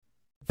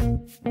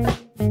The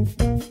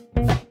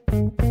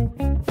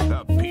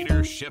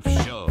Peter Schiff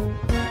Show.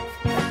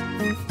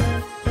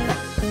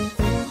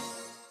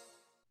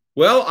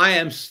 Well, I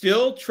am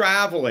still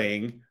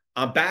traveling.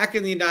 I'm back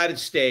in the United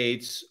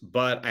States,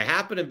 but I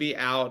happen to be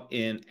out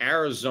in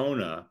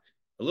Arizona,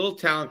 a little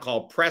town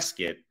called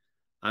Prescott.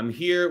 I'm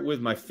here with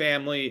my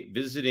family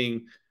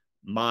visiting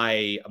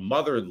my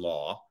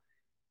mother-in-law.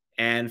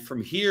 And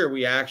from here,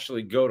 we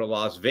actually go to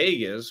Las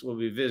Vegas. We'll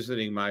be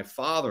visiting my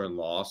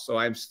father-in-law. So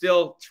I'm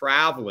still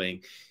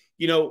traveling.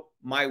 You know,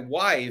 my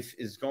wife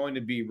is going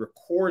to be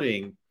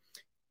recording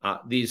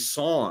these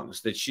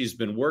songs that she's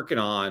been working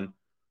on,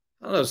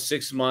 I don't know,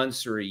 6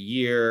 months or a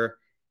year.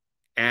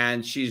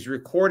 And she's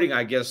recording,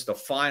 I guess, the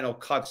final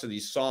cuts of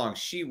these songs.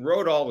 She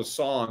wrote all the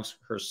songs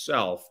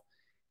herself,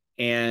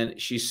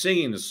 and she's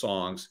singing the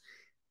songs.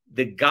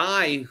 The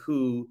guy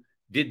who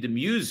did the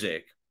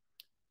music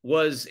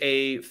was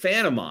a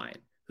fan of mine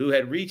who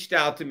had reached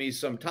out to me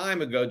some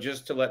time ago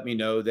just to let me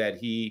know that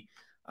he,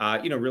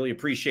 really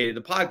appreciated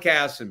the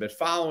podcast and been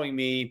following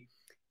me.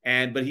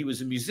 But he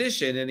was a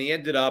musician, and he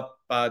ended up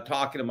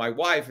talking to my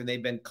wife, and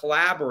they've been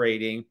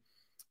collaborating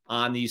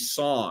on these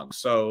songs.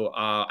 So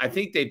I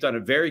think they've done a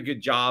very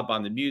good job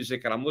on the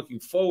music, and I'm looking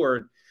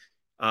forward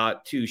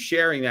to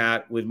sharing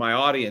that with my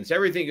audience.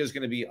 Everything is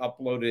going to be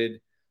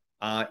uploaded,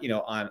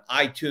 on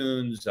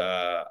iTunes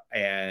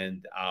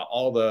and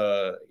all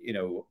the,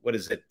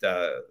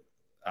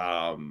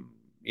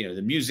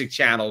 the music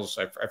channels.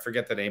 I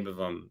forget the name of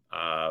them,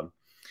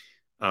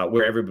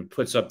 where everybody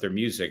puts up their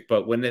music.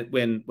 But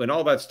when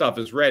all that stuff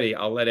is ready,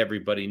 I'll let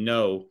everybody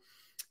know.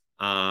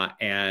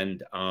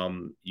 And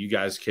you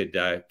guys could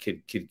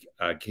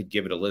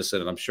give it a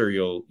listen, and I'm sure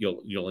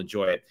you'll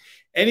enjoy it.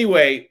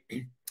 Anyway,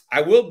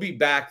 I will be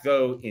back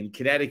though in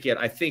Connecticut,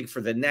 I think,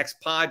 for the next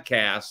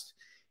podcast,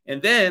 and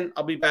then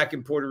I'll be back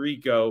in Puerto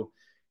Rico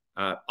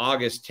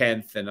August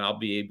 10th, and I'll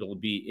be able to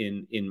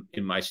be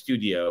in my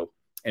studio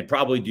and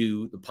probably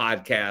do the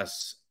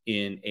podcasts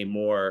in a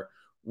more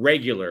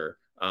regular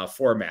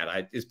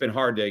format. It's been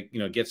hard to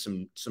get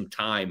some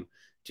time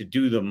to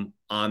do them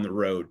on the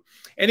road.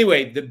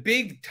 Anyway, the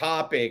big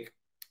topic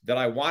that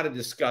I want to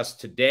discuss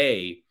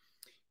today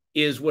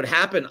is what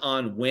happened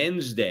on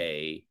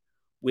Wednesday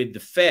with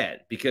the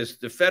Fed, because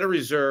the Federal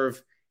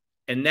Reserve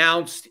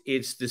announced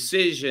its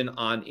decision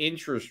on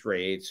interest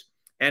rates.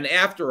 And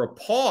after a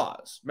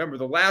pause, remember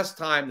the last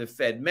time the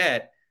Fed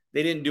met,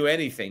 they didn't do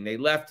anything. They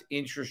left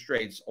interest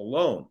rates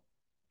alone.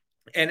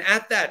 And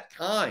at that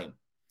time,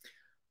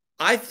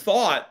 I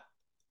thought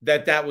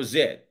that was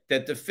it,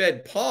 that the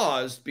Fed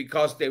paused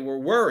because they were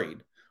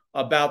worried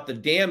about the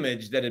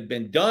damage that had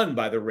been done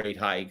by the rate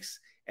hikes,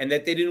 and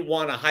that they didn't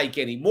want to hike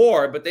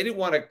anymore, but they didn't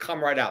want to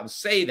come right out and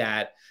say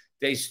that.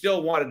 They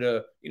still wanted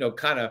to,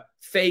 kind of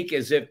fake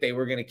as if they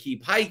were going to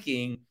keep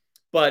hiking,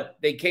 but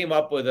they came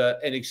up with an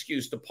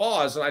excuse to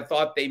pause, and I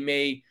thought they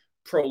may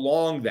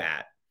prolong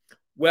that.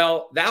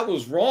 Well, that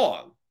was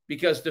wrong,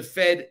 because the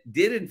Fed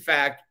did, in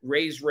fact,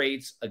 raise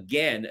rates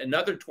again,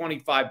 another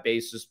 25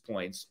 basis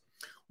points.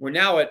 We're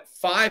now at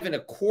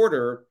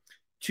 5.25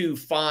 to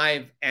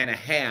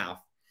 5.5.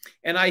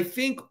 And I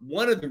think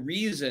one of the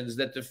reasons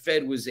that the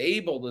Fed was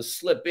able to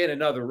slip in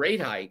another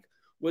rate hike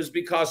was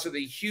because of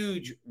the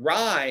huge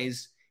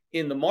rise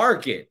in the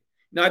market.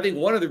 Now, I think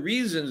one of the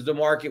reasons the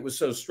market was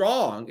so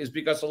strong is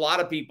because a lot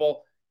of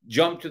people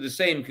jumped to the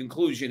same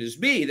conclusion as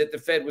me, that the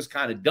Fed was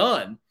kind of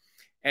done.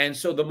 And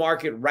so the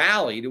market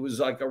rallied. It was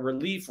like a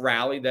relief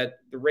rally that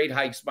the rate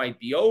hikes might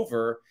be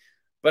over.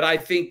 But I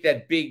think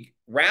that big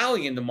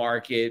rally in the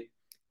market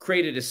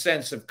created a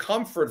sense of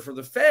comfort for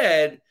the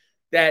Fed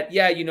that,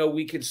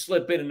 we could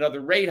slip in another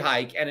rate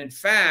hike. And in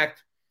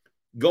fact,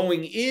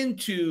 going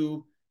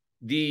into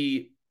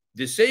the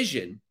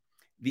decision,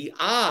 the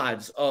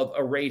odds of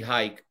a rate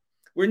hike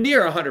were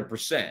near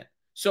 100%.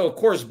 So, of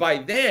course, by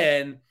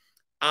then,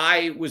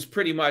 I was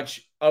pretty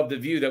much of the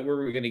view that we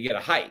were going to get a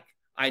hike.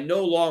 I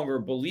no longer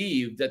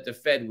believed that the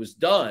Fed was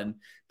done,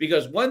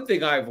 because one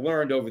thing I've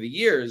learned over the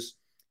years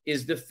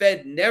is the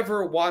Fed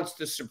never wants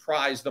to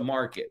surprise the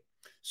market.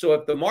 So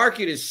if the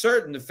market is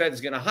certain the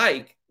Fed's going to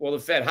hike, well, the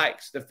Fed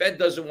hikes. The Fed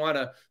doesn't want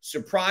to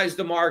surprise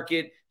the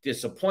market,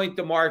 disappoint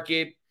the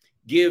market,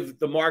 give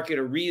the market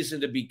a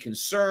reason to be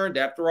concerned.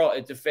 After all,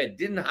 if the Fed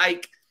didn't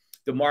hike,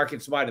 the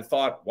markets might have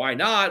thought, why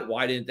not?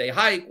 Why didn't they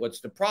hike?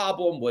 What's the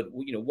problem? What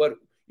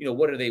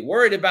are they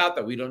worried about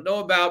that we don't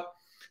know about?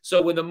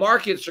 So when the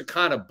markets are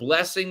kind of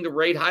blessing the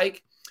rate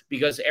hike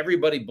because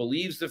everybody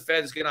believes the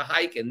Fed's going to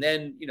hike, and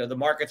then, the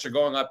markets are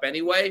going up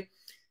anyway,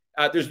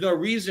 there's no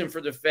reason for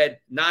the Fed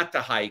not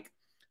to hike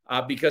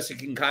because it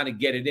can kind of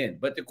get it in.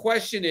 But the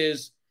question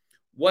is,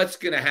 what's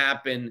going to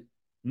happen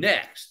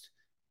next?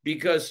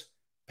 Because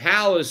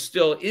Powell is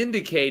still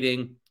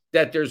indicating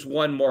that there's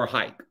one more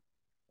hike.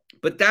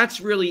 But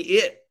that's really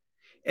it.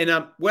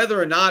 And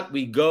whether or not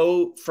we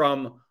go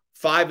from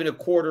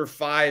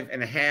 5.25,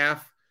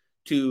 5.5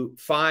 to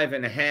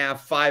 5.5,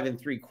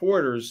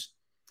 5.75,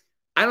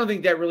 I don't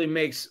think that really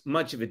makes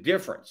much of a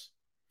difference.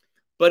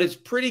 But it's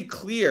pretty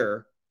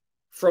clear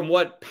from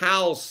what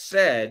Powell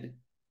said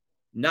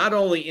not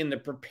only in the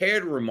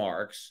prepared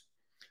remarks,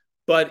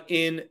 but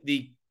in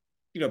the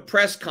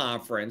press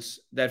conference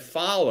that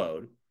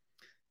followed,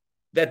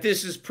 that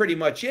this is pretty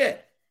much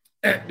it.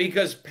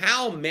 Because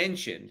Powell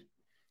mentioned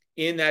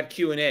in that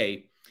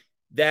Q&A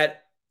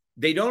that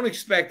they don't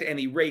expect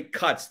any rate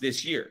cuts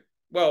this year.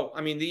 Well,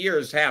 I mean, the year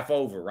is half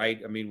over,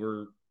 right? I mean,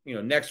 we're,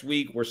 next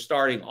week we're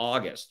starting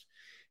August.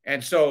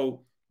 And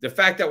so the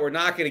fact that we're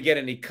not going to get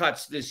any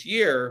cuts this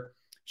year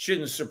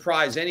shouldn't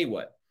surprise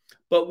anyone.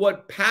 But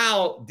what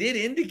Powell did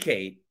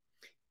indicate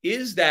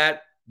is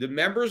that the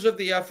members of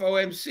the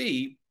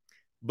FOMC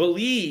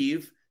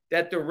believe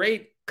that the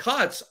rate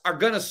cuts are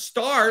going to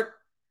start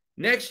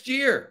next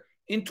year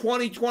in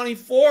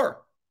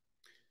 2024.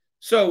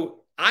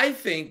 So I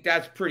think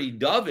that's pretty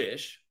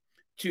dovish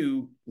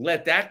to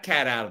let that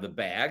cat out of the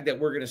bag, that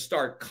we're going to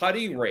start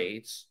cutting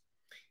rates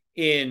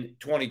in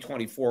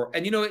 2024.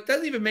 And, it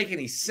doesn't even make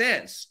any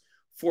sense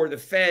for the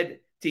Fed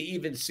to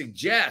even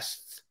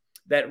suggest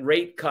that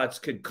rate cuts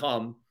could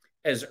come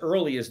as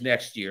early as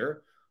next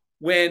year,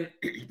 when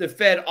the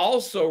Fed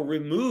also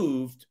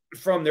removed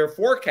from their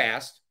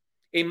forecast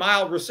a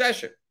mild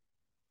recession.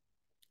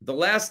 The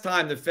last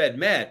time the Fed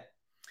met,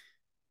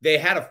 they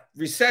had a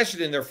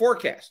recession in their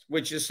forecast,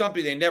 which is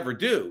something they never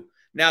do.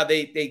 Now,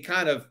 they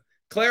kind of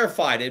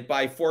clarified it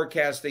by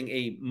forecasting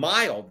a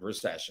mild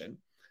recession,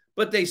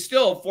 but they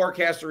still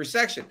forecast a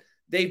recession.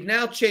 They've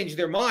now changed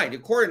their mind.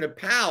 According to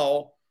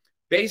Powell,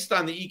 based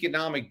on the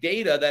economic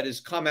data that has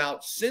come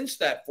out since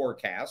that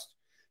forecast,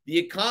 the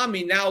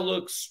economy now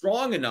looks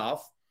strong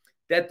enough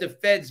that the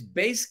Fed's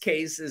base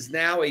case is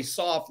now a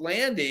soft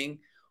landing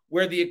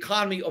where the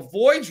economy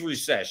avoids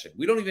recession.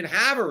 We don't even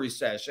have a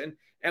recession,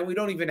 and we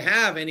don't even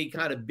have any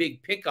kind of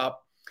big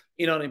pickup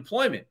in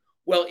unemployment.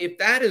 Well, if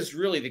that is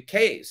really the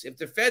case, if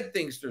the Fed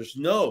thinks there's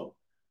no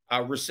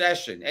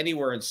recession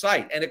anywhere in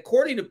sight, and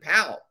according to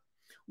Powell,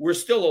 we're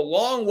still a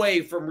long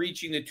way from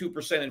reaching the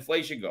 2%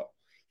 inflation goal.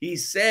 He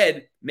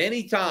said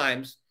many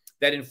times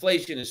that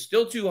inflation is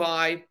still too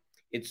high.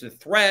 It's a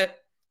threat.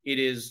 It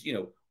is,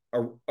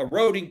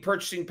 eroding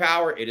purchasing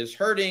power. It is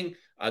hurting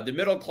the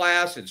middle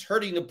class. It's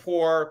hurting the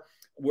poor.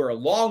 We're a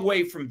long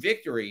way from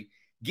victory.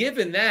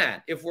 Given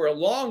that, if we're a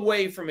long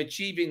way from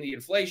achieving the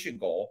inflation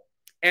goal,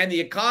 and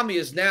the economy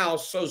is now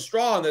so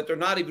strong that they're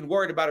not even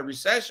worried about a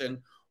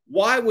recession,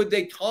 why would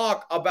they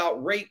talk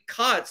about rate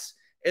cuts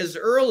as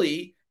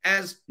early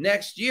as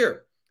next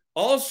year?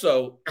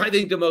 Also, I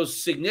think the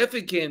most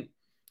significant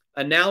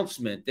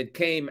announcement that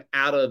came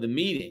out of the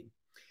meeting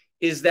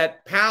is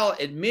that Powell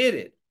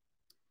admitted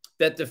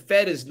that the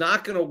Fed is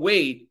not going to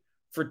wait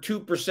for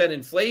 2%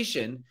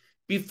 inflation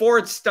before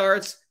it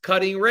starts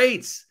cutting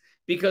rates,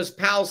 because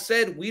Powell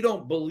said we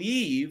don't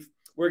believe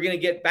we're going to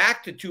get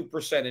back to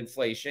 2%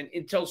 inflation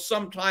until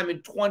sometime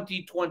in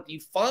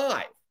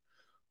 2025.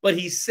 But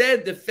he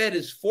said the Fed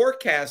is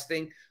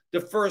forecasting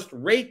the first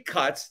rate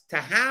cuts to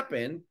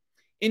happen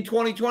in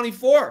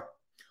 2024.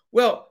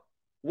 Well,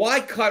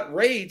 why cut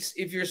rates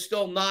if you're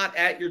still not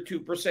at your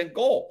 2%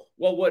 goal?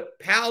 Well, what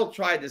Powell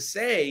tried to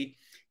say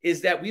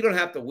is that we don't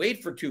have to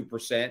wait for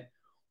 2%.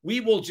 We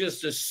will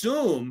just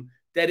assume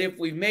that if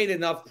we've made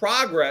enough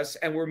progress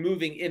and we're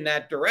moving in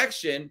that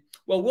direction,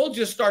 well, we'll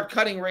just start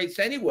cutting rates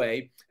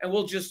anyway, and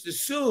we'll just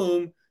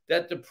assume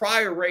that the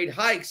prior rate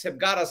hikes have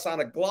got us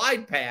on a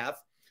glide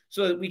path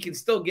so that we can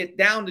still get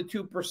down to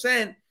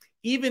 2%,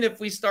 even if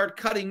we start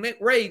cutting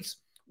rates,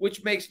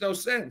 which makes no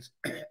sense.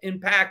 In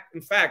fact,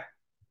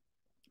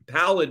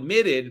 Powell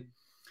admitted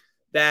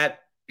that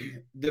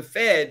the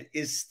Fed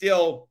is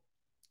still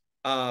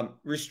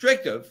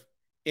restrictive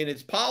in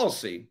its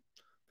policy,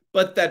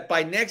 but that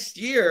by next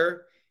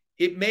year,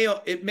 it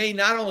may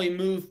not only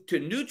move to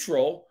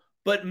neutral,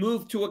 but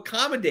move to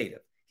accommodative.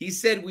 He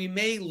said we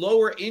may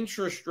lower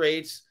interest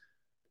rates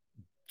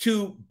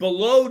to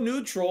below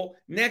neutral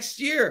next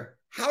year.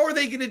 How are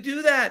they going to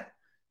do that?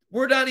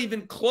 We're not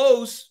even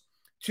close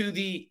to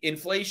the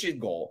inflation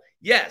goal.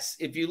 Yes,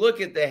 if you look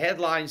at the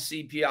headline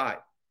CPI,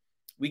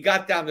 we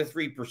got down to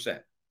 3%.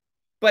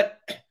 But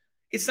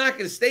it's not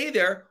going to stay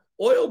there.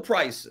 Oil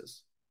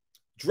prices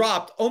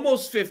dropped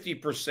almost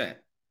 50%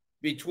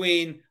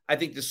 between, I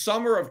think, the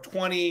summer of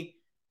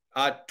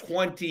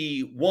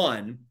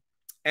 2021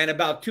 and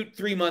about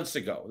 2-3 months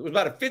ago. It was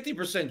about a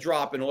 50%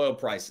 drop in oil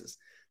prices.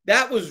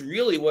 That was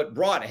really what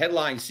brought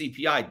headline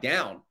CPI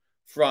down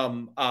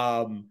from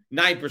 9%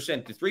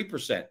 to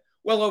 3%.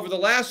 Well, over the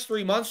last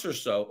 3 months or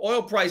so,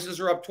 oil prices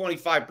are up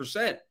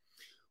 25%.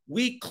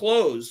 We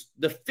closed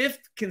the 5th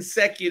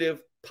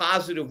consecutive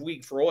positive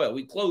week for oil.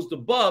 We closed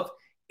above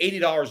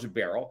 $80 a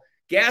barrel.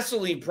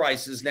 Gasoline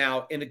prices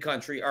now in the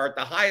country are at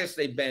the highest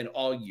they've been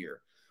all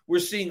year. We're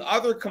seeing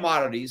other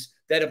commodities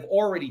that have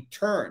already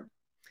turned.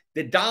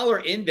 The dollar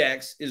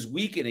index is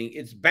weakening.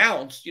 It's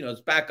bounced,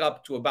 it's back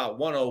up to about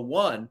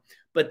 101,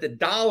 but the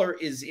dollar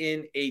is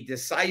in a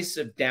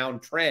decisive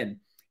downtrend.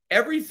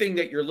 Everything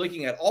that you're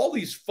looking at, all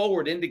these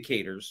forward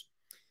indicators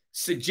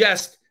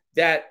suggest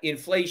that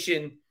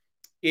inflation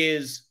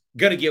is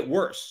going to get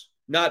worse,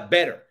 not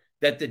better,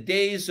 that the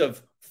days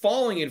of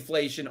falling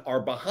inflation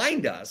are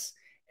behind us,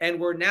 and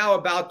we're now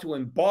about to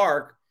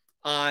embark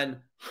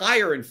on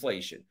higher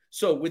inflation.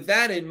 So with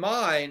that in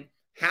mind,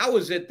 how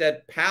is it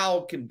that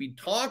Powell can be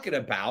talking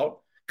about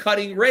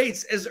cutting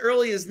rates as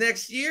early as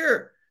next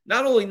year?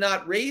 Not only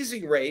not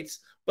raising rates,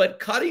 but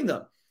cutting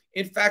them.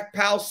 In fact,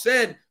 Powell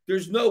said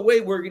there's no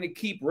way we're going to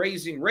keep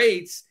raising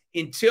rates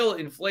until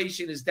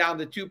inflation is down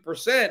to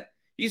 2%.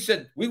 He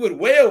said we would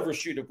way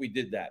overshoot if we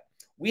did that.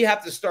 We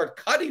have to start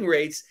cutting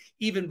rates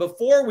even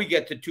before we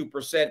get to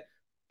 2%,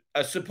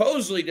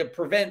 supposedly to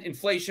prevent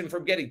inflation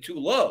from getting too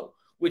low,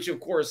 which of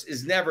course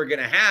is never going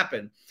to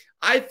happen.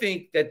 I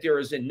think that there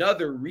is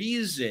another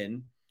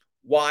reason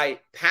why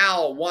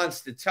Powell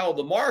wants to tell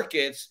the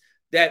markets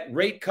that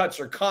rate cuts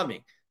are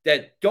coming,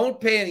 that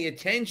don't pay any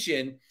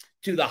attention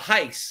to the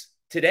hikes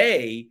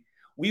today.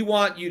 We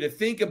want you to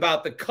think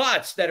about the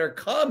cuts that are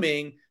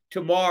coming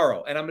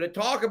tomorrow. And I'm going to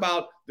talk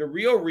about the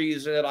real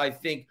reason that I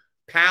think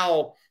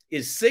Powell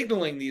is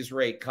signaling these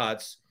rate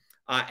cuts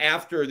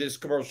after this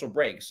commercial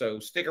break. So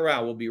stick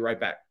around. We'll be right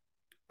back.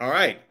 All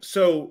right.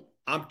 So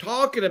I'm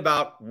talking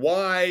about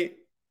why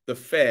the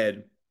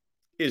Fed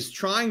is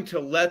trying to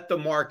let the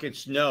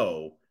markets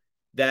know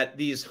that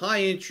these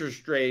high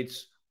interest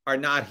rates are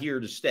not here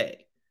to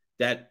stay,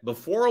 that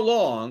before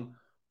long,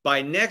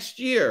 by next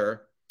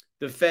year,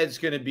 the Fed's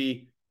going to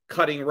be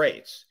cutting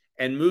rates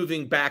and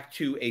moving back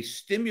to a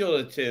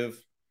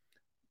stimulative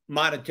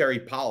monetary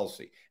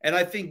policy. And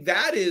I think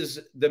that is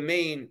the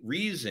main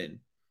reason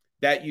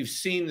that you've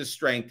seen the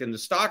strength in the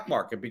stock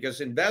market,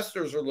 because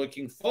investors are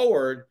looking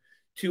forward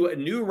to a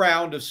new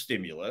round of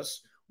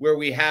stimulus where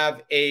we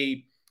have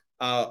a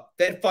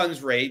Fed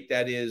funds rate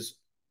that is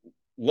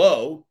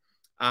low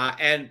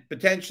and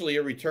potentially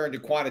a return to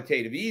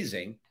quantitative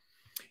easing.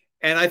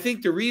 And I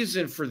think the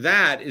reason for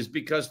that is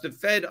because the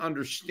Fed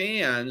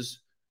understands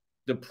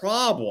the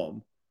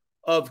problem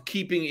of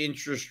keeping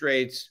interest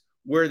rates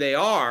where they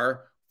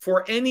are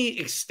for any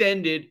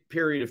extended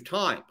period of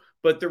time.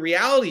 But the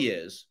reality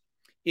is,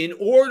 in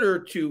order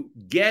to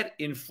get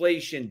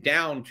inflation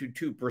down to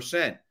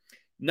 2%,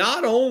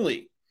 not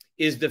only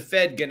is the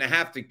Fed going to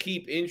have to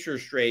keep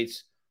interest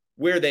rates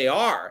where they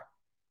are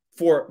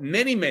for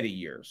many, many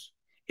years,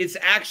 it's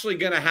actually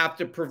going to have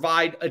to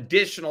provide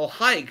additional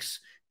hikes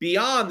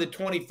beyond the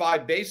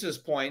 25 basis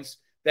points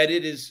that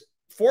it is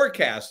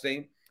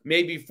forecasting,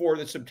 maybe for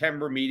the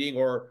September meeting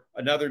or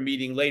another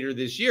meeting later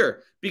this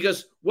year,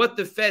 because what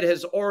the Fed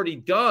has already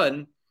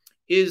done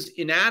is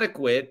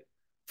inadequate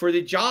for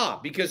the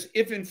job. Because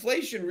if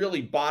inflation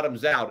really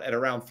bottoms out at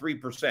around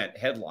 3%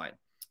 headline,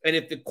 and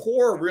if the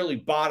core really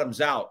bottoms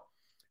out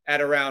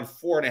at around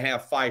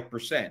 4.5%,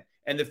 5%,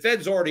 and the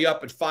Fed's already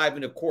up at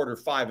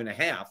 5.25%,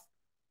 5.5%,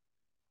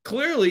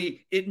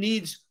 clearly it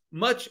needs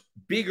much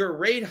bigger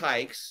rate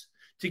hikes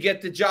to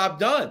get the job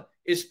done,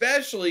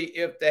 especially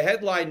if the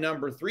headline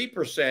number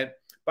 3%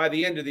 by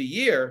the end of the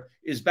year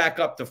is back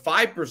up to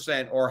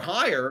 5% or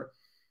higher.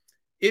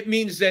 It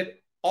means that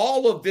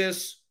all of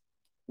this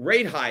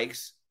rate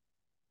hikes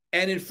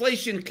and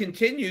inflation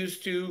continues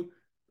to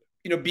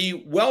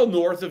be well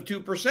north of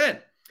 2%,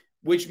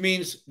 which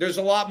means there's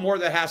a lot more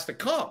that has to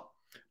come,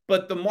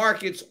 but the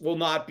markets will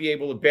not be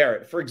able to bear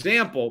it. For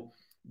example,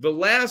 the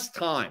last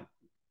time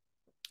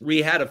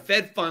we had a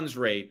Fed funds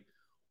rate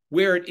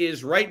where it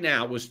is right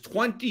now was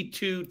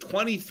 22,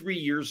 23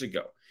 years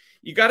ago.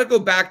 You got to go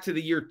back to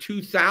the year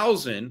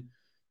 2000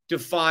 to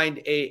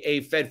find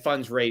a Fed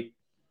funds rate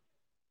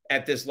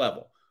at this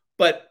level.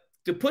 But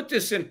to put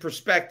this in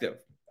perspective,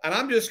 and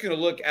I'm just going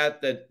to look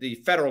at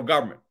the federal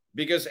government,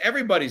 because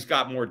everybody's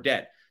got more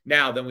debt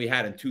now than we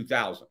had in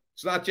 2000.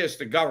 It's not just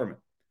the government.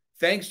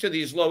 Thanks to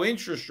these low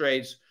interest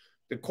rates,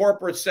 the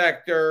corporate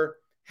sector,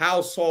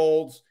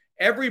 households,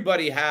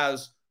 everybody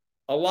has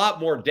a lot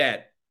more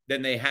debt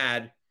than they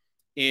had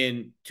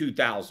in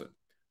 2000.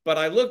 But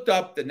I looked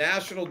up the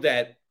national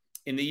debt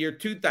in the year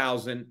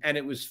 2000, and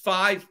it was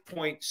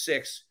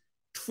 $5.6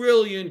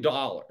 trillion.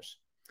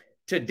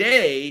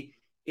 Today,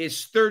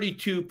 it's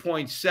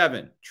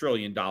 $32.7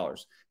 trillion.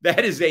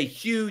 That is a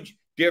huge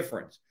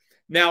difference.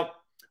 Now,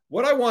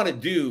 what I want to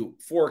do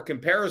for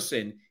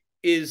comparison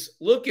is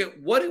look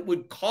at what it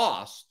would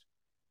cost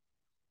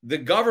the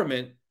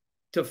government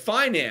to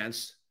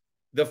finance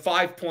the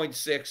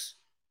 $5.6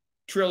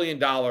 trillion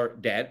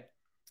debt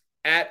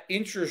at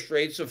interest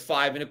rates of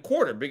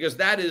 5.25%, because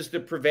that is the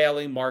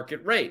prevailing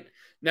market rate.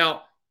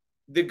 Now,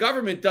 the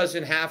government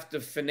doesn't have to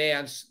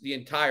finance the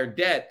entire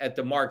debt at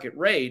the market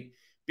rate,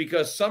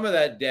 because some of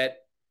that debt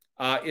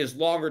is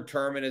longer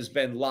term and has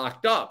been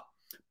locked up.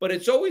 But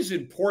it's always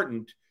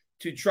important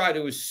to try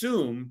to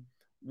assume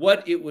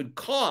what it would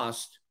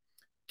cost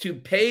to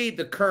pay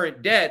the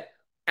current debt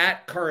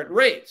at current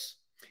rates,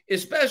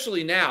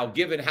 especially now,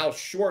 given how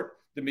short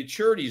the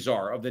maturities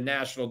are of the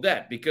national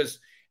debt, because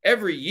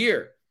every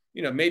year,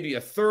 maybe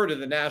a third of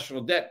the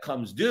national debt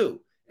comes due.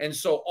 And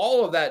so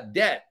all of that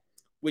debt,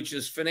 which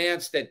is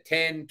financed at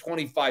 10,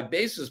 25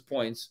 basis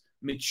points,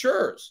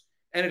 matures,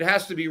 and it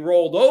has to be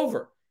rolled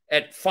over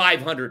at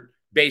 500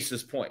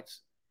 basis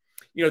points.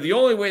 The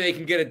only way they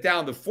can get it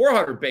down to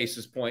 400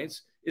 basis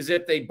points is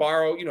if they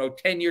borrow,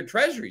 10-year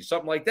treasuries,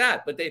 something like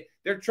that. But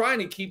they're trying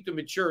to keep the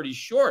maturity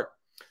short.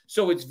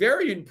 So it's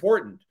very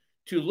important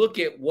to look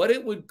at what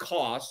it would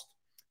cost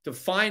to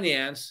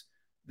finance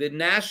the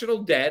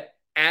national debt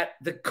at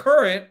the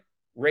current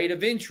rate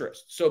of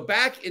interest. So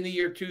back in the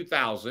year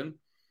 2000,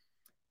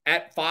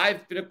 at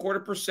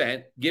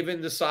 5.25%,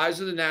 given the size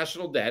of the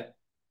national debt,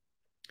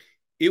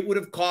 it would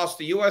have cost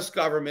the U.S.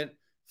 government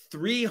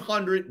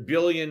 $300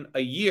 billion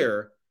a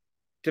year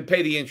to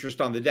pay the interest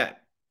on the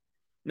debt.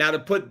 Now, to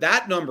put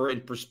that number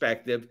in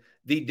perspective,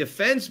 the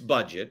defense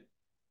budget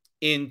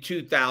in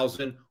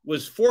 2000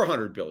 was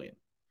 $400 billion.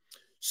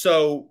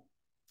 So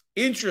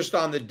interest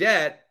on the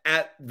debt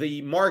at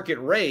the market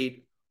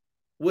rate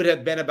would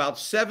have been about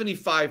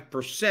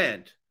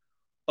 75%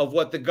 of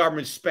what the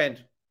government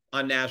spent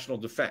on national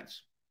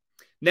defense.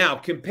 Now,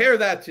 compare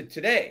that to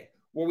today,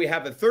 where we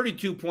have a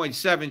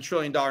 $32.7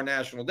 trillion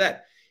national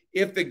debt.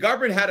 If the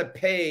government had to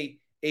pay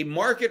a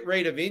market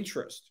rate of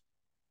interest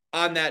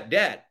on that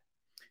debt,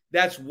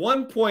 that's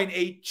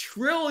 $1.8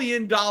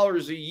 trillion a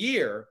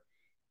year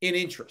in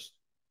interest.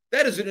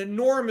 That is an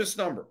enormous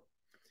number.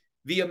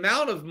 The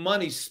amount of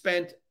money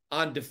spent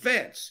on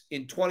defense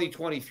in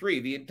 2023,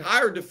 the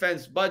entire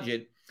defense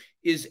budget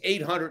is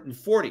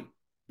 $840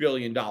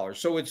 billion.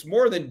 So it's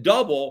more than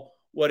double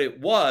what it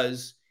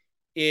was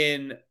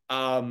in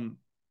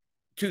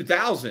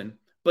 2000,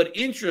 but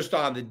interest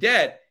on the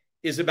debt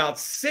is about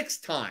 6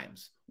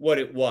 times what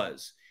it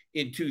was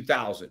in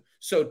 2000.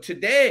 So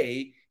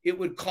today, it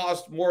would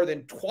cost more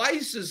than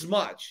twice as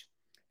much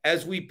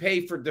as we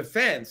pay for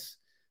defense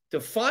to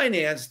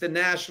finance the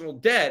national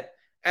debt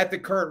at the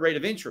current rate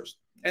of interest.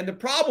 And the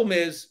problem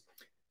is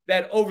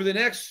that over the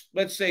next,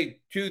 let's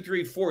say, 2,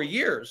 3, 4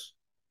 years,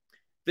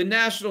 the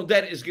national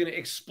debt is going to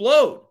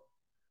explode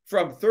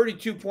from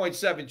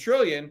 32.7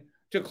 trillion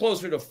to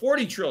closer to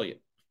 40 trillion.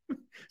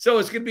 So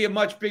it's going to be a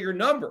much bigger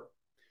number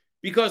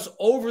because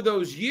over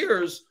those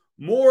years,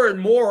 more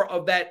and more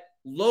of that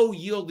low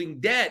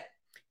yielding debt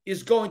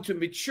is going to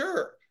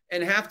mature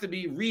and have to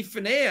be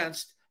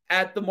refinanced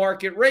at the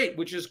market rate,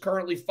 which is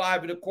currently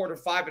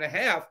 5.25,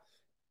 5.5,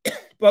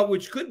 but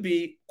which could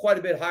be quite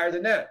a bit higher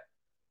than that.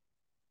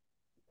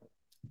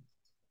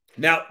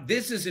 Now,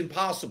 this is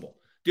impossible.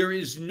 There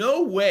is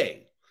no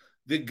way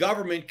the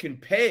government can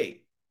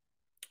pay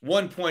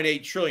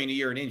 1.8 trillion a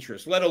year in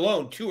interest, let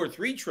alone 2 or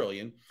 3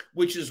 trillion,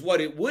 which is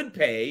what it would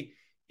pay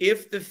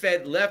if the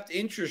Fed left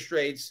interest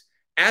rates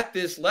at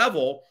this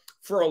level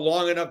for a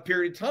long enough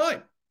period of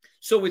time.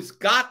 So it's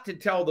got to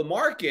tell the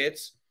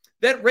markets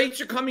that rates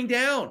are coming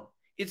down.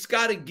 It's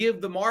got to give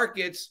the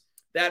markets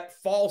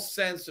that false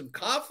sense of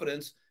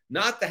confidence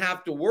not to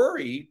have to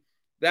worry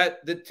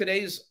that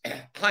today's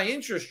high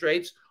interest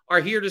rates are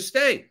here to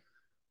stay.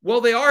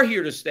 Well, they are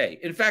here to stay.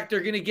 In fact,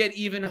 they're going to get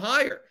even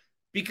higher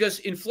because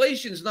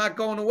inflation is not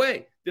going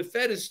away. The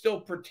Fed is still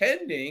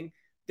pretending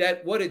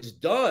that what it's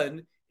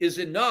done is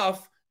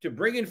enough to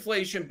bring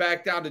inflation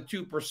back down to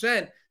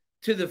 2%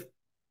 to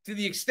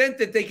the extent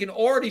that they can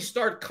already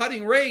start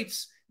cutting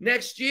rates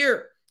next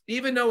year.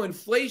 Even though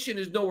inflation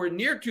is nowhere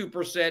near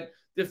 2%,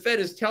 the Fed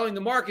is telling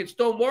the markets,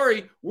 don't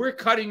worry, we're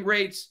cutting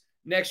rates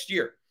next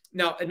year.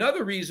 Now,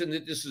 another reason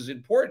that this is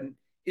important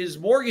is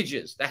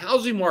mortgages, the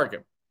housing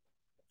market.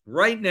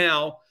 Right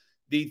now,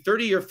 the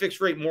 30-year fixed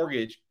rate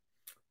mortgage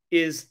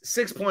is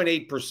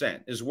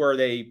 6.8% is where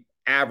they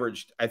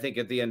averaged, I think,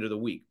 at the end of the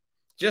week,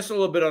 just a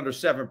little bit under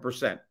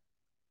 7%.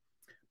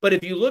 But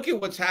if you look at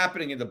what's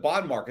happening in the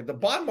bond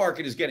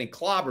market is getting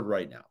clobbered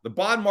right now. The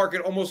bond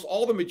market, almost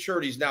all the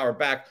maturities now are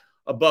back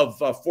above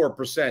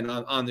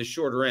 4% on the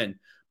shorter end.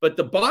 But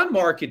the bond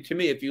market, to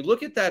me, if you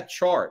look at that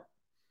chart,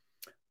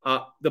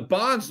 the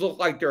bonds look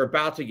like they're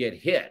about to get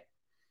hit.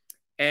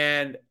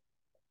 And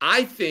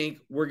I think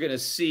we're going to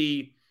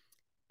see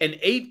an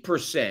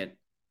 8%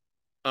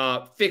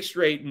 fixed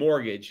rate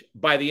mortgage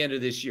by the end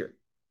of this year,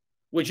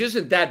 which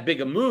isn't that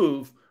big a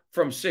move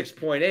from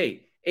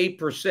 6.8.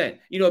 8%.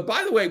 You know,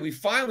 by the way, we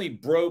finally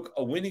broke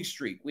a winning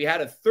streak. We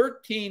had a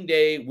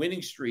 13-day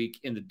winning streak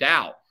in the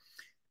Dow.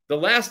 The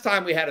last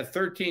time we had a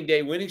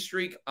 13-day winning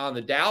streak on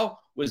the Dow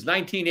was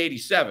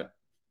 1987.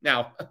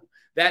 Now,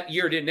 that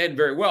year didn't end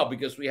very well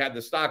because we had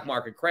the stock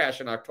market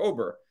crash in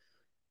October.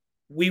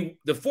 The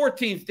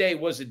 14th day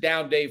was a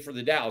down day for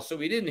the Dow, so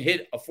we didn't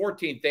hit a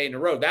 14th day in a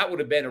row. That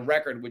would have been a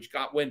record which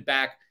went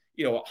back,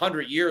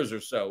 100 years or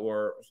so,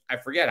 or I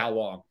forget how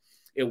long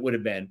it would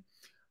have been.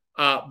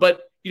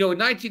 But in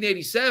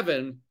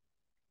 1987,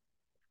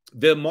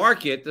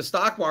 the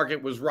stock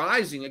market was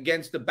rising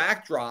against the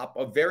backdrop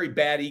of very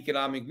bad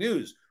economic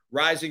news,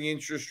 rising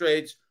interest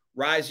rates,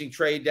 rising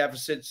trade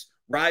deficits,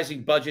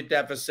 rising budget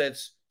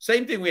deficits.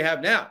 Same thing we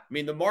have now. I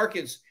mean, the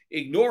markets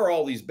ignore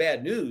all these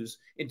bad news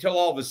until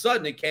all of a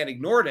sudden it can't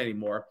ignore it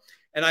anymore.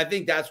 And I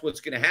think that's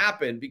what's going to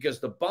happen because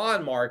the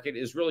bond market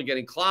is really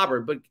getting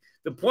clobbered. But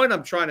the point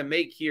I'm trying to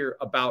make here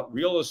about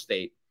real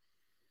estate,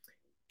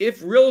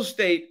 if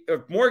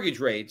mortgage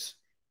rates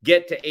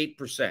get to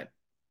 8%,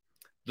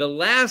 the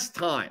last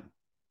time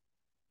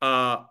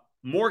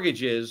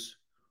mortgages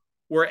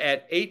were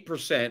at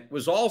 8%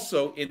 was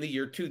also in the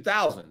year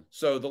 2000.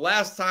 So the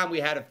last time we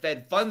had a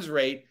Fed funds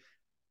rate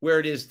where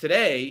it is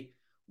today,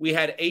 we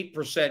had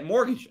 8%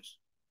 mortgages.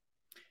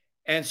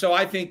 And so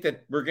I think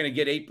that we're going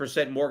to get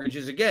 8%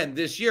 mortgages again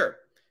this year.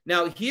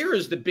 Now, here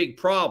is the big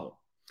problem,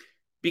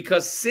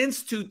 because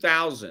since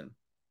 2000,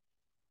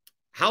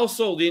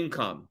 household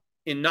income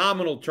in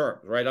nominal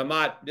terms,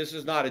 right? This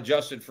is not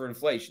adjusted for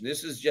inflation.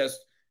 This is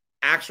just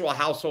actual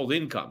household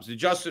incomes.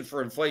 Adjusted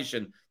for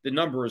inflation, the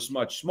number is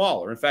much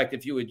smaller. In fact,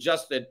 if you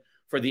adjust it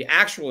for the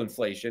actual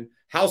inflation,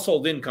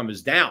 household income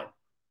is down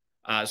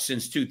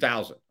since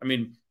 2000. I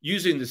mean,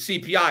 using the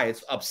CPI,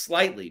 it's up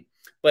slightly,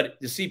 but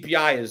the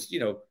CPI is,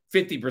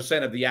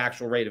 50% of the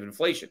actual rate of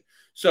inflation.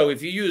 So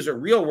if you use a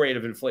real rate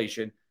of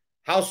inflation,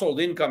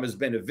 household income has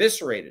been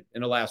eviscerated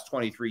in the last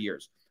 23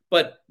 years.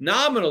 But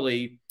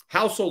nominally,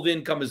 household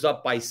income is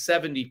up by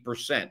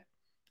 70%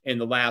 in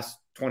the last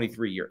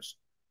 23 years.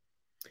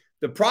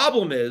 The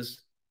problem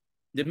is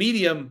the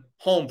median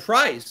home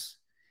price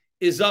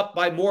is up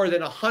by more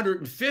than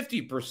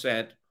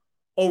 150%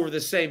 over the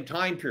same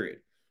time period.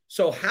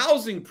 So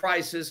housing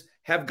prices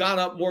have gone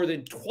up more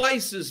than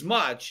twice as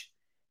much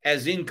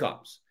as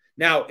incomes.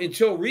 Now,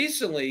 until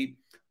recently,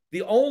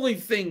 the only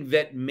thing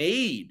that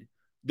made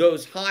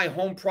those high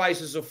home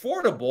prices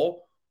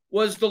affordable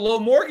was the low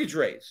mortgage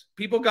rates.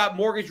 People got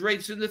mortgage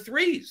rates in the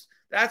threes.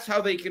 That's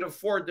how they could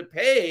afford to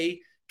pay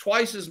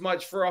twice as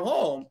much for a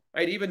home,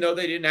 right? Even though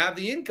they didn't have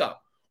the income.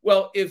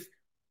 Well, if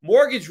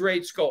mortgage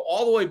rates go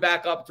all the way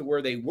back up to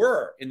where they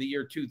were in the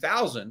year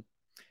 2000,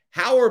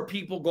 how are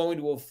people going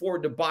to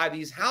afford to buy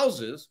these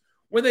houses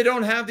when they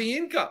don't have the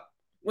income?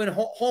 When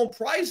home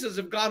prices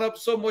have gone up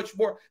so much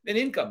more than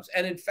incomes.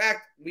 And in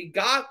fact, we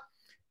got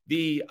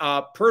the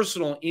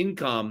personal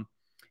income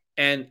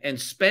and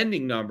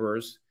spending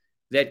numbers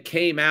that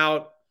came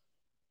out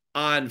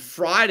on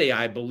Friday,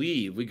 I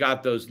believe. We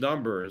got those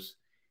numbers.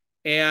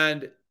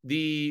 And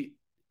the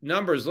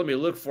numbers, let me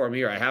look for them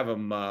here. I have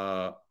them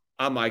on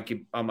my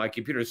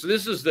computer. So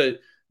this is the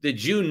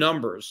June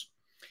numbers.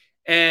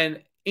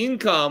 And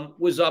income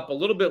was up a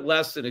little bit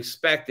less than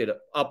expected,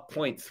 up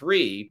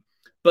 0.3.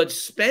 But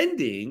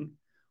spending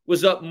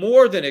was up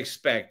more than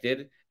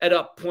expected at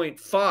up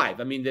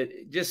 0.5. I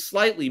mean, just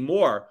slightly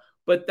more,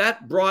 but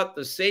that brought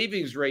the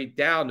savings rate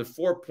down to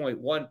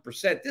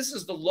 4.1%. This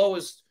is the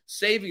lowest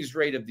savings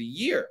rate of the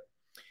year.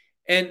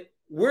 And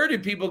where do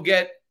people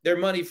get their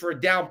money for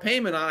a down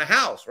payment on a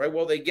house, right?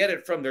 Well, they get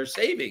it from their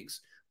savings,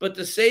 but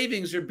the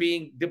savings are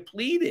being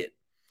depleted.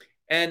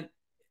 And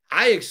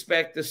I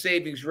expect the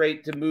savings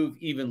rate to move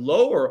even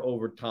lower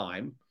over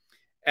time,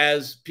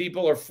 as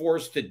people are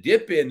forced to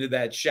dip into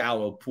that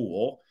shallow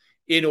pool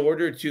in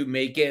order to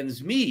make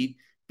ends meet,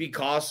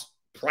 because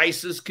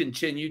prices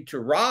continue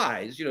to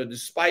rise,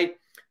 despite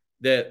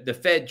the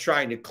Fed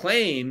trying to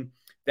claim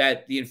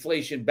that the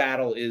inflation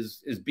battle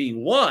is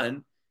being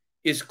won,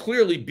 is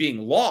clearly being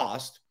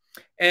lost.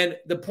 And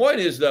the point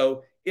is,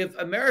 though, if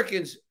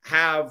Americans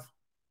have,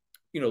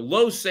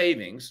 low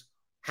savings,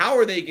 how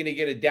are they going to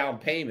get a down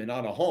payment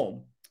on a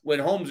home when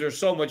homes are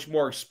so much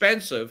more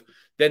expensive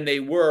than they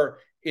were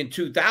in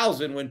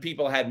 2000, when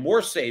people had more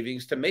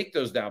savings to make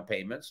those down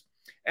payments,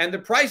 and the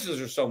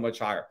prices are so much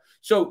higher?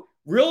 So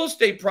real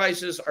estate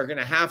prices are going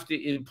to have to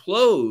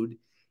implode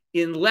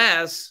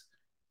unless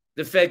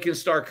the Fed can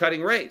start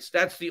cutting rates.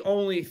 That's the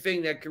only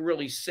thing that can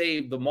really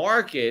save the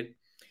market,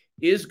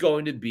 is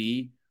going to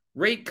be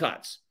rate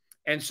cuts.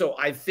 And so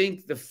I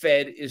think the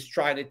Fed is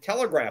trying to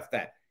telegraph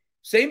that.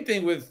 Same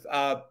thing with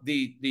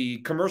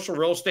the commercial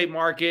real estate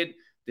market,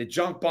 the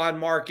junk bond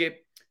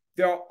market.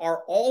 There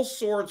are all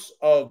sorts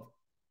of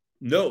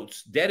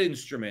notes, debt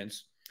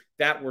instruments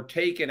that were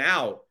taken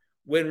out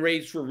when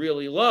rates were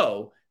really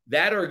low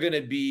that are going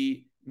to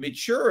be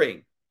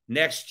maturing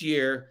next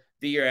year,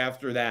 the year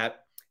after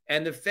that.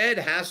 And the Fed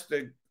has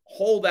to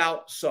hold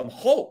out some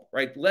hope,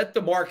 right? Let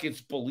the markets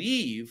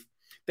believe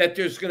that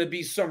there's going to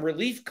be some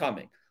relief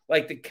coming,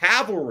 like the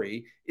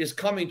cavalry is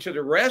coming to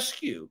the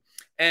rescue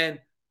and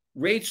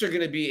rates are going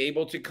to be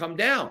able to come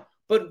down.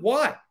 But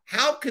what?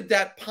 How could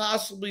that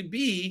possibly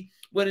be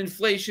when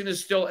inflation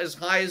is still as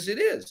high as it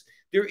is?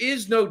 There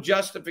is no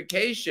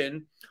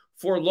justification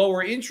for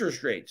lower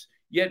interest rates.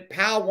 Yet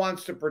Powell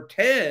wants to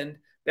pretend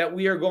that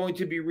we are going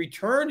to be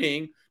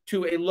returning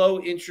to a low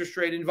interest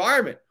rate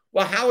environment.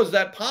 Well, how is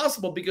that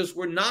possible? Because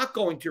we're not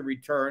going to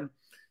return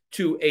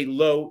to a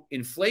low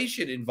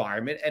inflation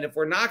environment. And if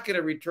we're not going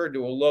to return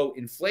to a low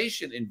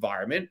inflation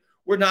environment,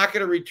 we're not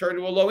going to return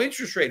to a low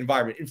interest rate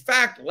environment. In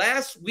fact,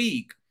 last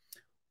week,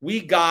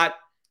 we got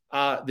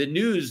the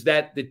news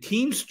that the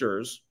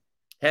Teamsters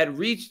had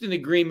reached an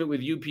agreement with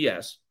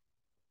UPS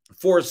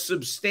for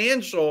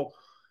substantial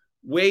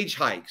wage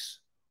hikes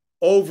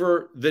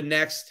over the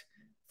next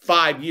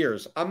 5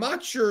 years. I'm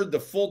not sure the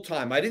full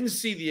time. I didn't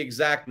see the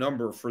exact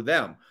number for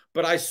them,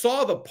 but I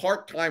saw the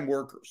part-time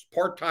workers,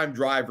 part-time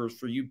drivers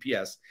for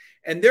UPS,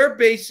 and they're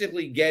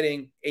basically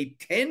getting a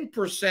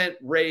 10%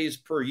 raise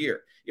per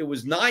year. It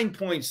was 9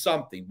 point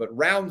something, but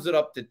rounds it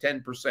up to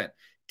 10%.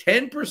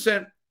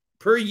 10%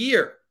 per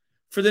year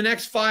for the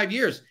next 5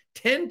 years.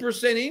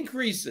 10%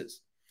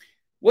 increases.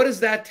 What does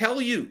that tell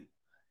you?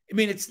 I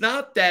mean, it's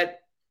not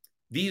that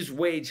these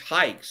wage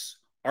hikes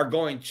are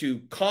going to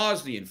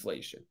cause the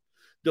inflation.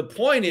 The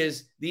point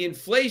is the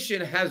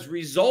inflation has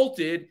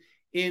resulted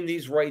in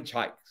these wage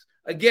hikes.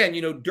 Again,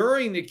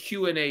 during the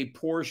Q&A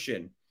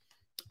portion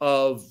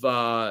of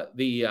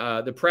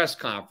the press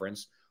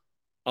conference,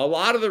 a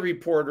lot of the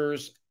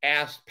reporters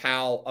asked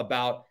Powell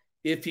about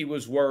if he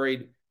was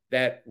worried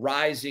that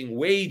rising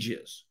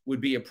wages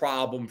would be a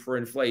problem for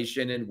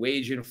inflation and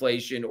wage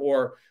inflation,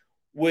 or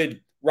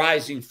would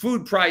rising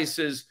food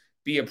prices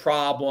be a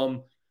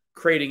problem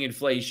creating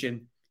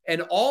inflation.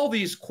 And all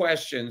these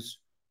questions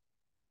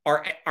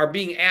are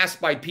being asked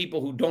by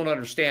people who don't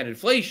understand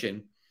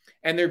inflation,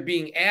 and they're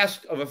being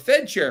asked of a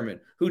Fed chairman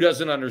who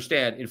doesn't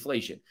understand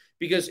inflation,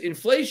 because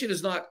inflation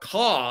is not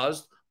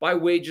caused by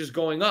wages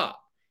going up.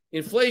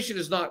 Inflation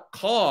is not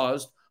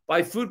caused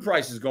by food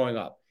prices going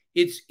up.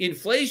 It's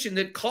inflation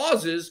that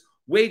causes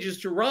wages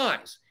to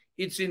rise.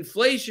 It's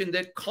inflation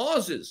that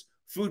causes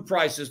food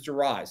prices to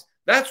rise.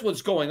 That's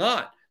what's going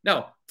on.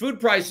 Now, food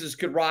prices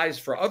could rise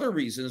for other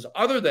reasons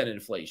other than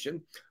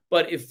inflation,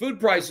 but if food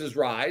prices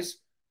rise,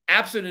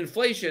 absent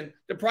inflation,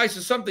 the price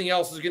of something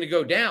else is going to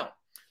go down.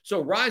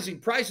 So rising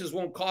prices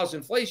won't cause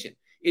inflation.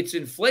 It's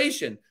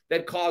inflation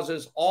that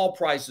causes all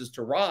prices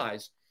to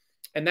rise,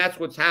 and that's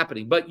what's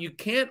happening. But you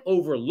can't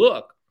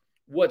overlook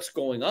what's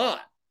going on.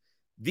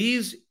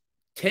 These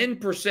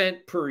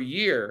 10% per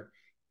year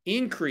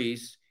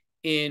increase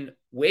in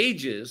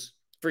wages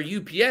for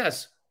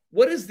UPS,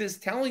 what is this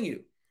telling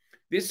you?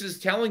 This is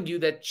telling you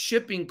that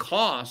shipping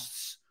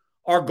costs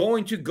are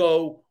going to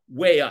go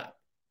way up,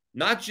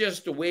 not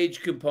just the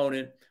wage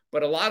component,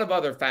 but a lot of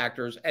other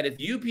factors. And if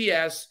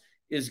UPS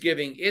is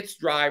giving its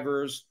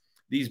drivers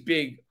these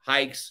big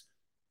hikes,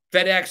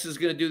 FedEx is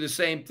going to do the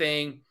same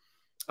thing.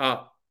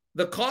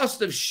 The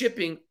cost of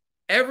shipping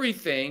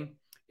everything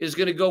is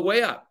going to go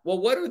way up. Well,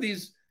 what are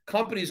these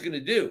companies going to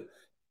do?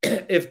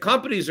 If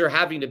companies are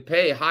having to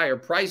pay higher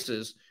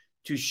prices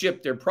to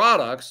ship their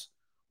products,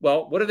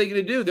 well, what are they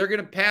going to do? They're going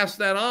to pass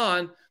that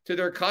on to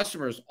their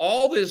customers.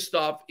 All this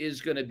stuff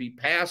is going to be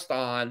passed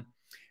on.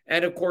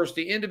 And of course,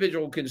 the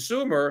individual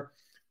consumer,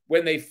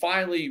 when they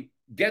finally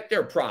get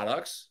their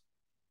products,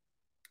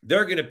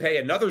 they're going to pay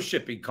another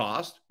shipping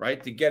cost,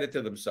 right, to get it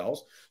to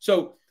themselves.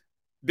 So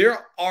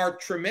there are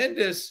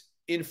tremendous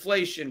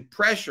inflation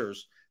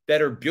pressures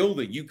that are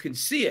building. You can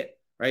see it,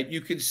 right?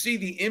 You can see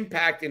the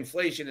impact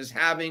inflation is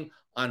having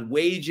on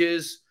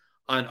wages,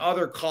 on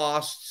other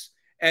costs,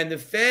 and the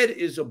Fed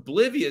is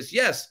oblivious.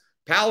 Yes,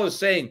 Powell is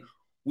saying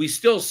we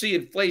still see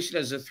inflation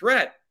as a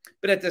threat,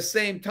 but at the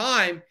same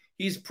time,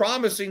 he's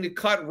promising to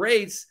cut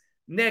rates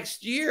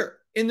next year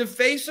in the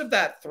face of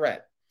that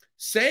threat,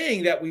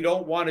 saying that we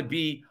don't want to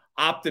be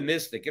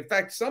optimistic. In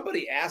fact,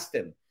 somebody asked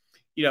him,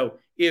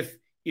 if,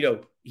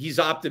 he's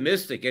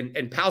optimistic.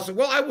 And Powell said,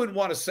 well, I wouldn't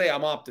want to say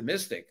I'm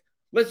optimistic.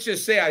 Let's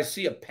just say I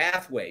see a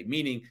pathway,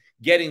 meaning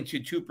getting to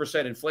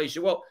 2%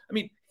 inflation. Well, I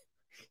mean,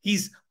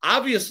 he's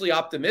obviously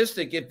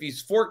optimistic if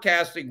he's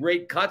forecasting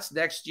rate cuts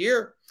next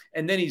year,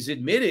 and then he's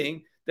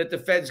admitting that the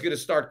Fed's going to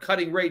start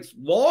cutting rates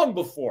long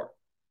before.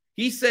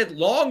 He said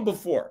long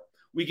before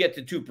we get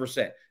to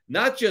 2%,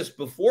 not just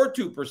before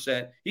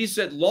 2%. He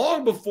said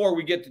long before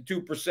we get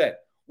to 2%,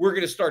 we're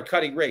going to start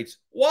cutting rates.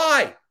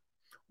 Why?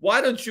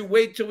 Why don't you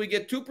wait till we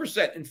get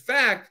 2%? In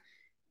fact,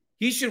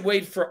 he should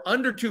wait for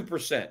under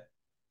 2%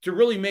 to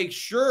really make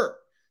sure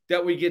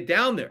that we get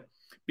down there.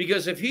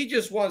 Because if he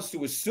just wants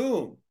to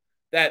assume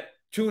that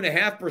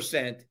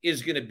 2.5%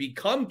 is going to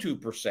become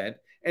 2%,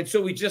 and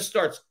so he just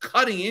starts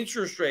cutting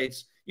interest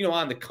rates,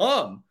 on the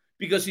come,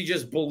 because he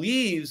just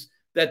believes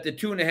that the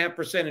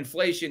 2.5%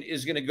 inflation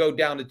is going to go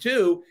down to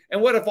 2. And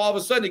what if all of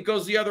a sudden it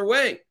goes the other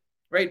way,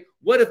 right?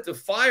 What if the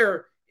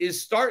fire is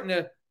starting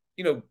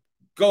to,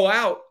 go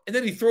out, and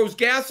then he throws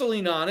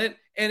gasoline on it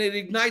and it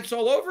ignites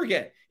all over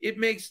again? It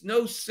makes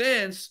no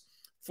sense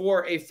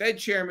for a Fed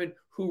chairman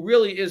who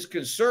really is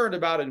concerned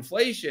about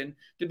inflation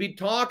to be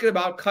talking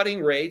about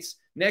cutting rates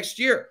next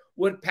year.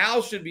 What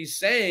Powell should be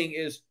saying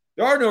is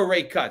there are no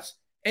rate cuts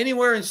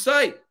anywhere in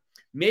sight.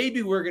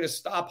 Maybe we're going to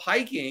stop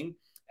hiking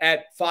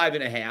at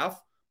 5.5,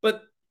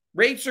 but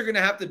rates are going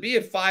to have to be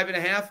at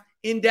 5.5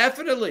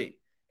 indefinitely.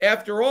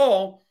 After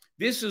all,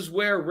 this is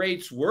where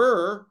rates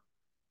were,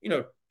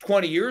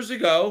 20 years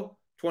ago,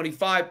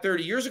 25,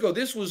 30 years ago.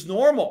 This was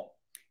normal.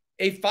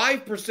 A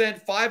 5%,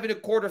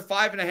 5.25%,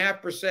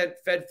 5.5%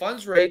 Fed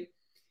funds rate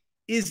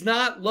is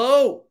not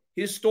low.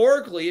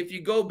 Historically, if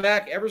you go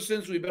back ever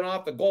since we've been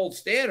off the gold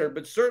standard,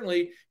 but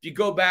certainly if you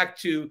go back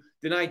to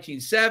the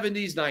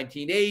 1970s,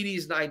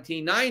 1980s,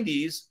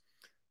 1990s,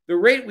 the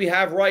rate we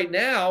have right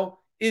now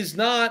is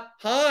not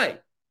high.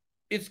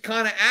 It's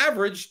kind of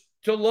average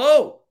to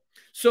low.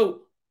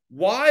 So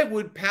why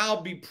would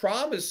Powell be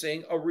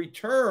promising a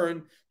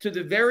return to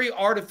the very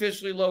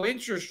artificially low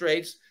interest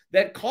rates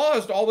that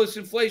caused all this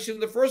inflation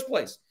in the first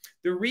place?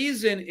 The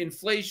reason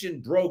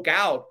inflation broke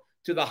out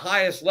to the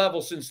highest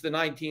level since the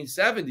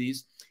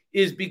 1970s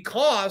is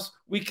because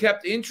we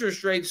kept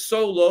interest rates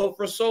so low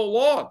for so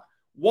long.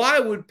 Why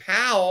would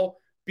Powell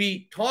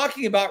be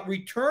talking about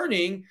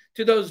returning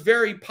to those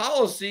very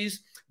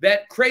policies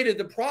that created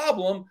the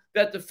problem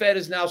that the Fed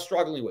is now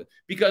struggling with?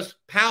 Because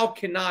Powell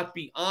cannot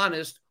be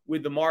honest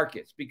with the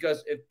markets,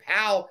 because if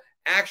Powell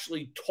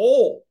actually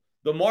told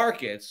the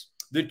markets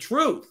the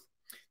truth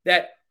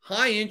that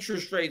high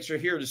interest rates are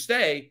here to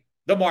stay,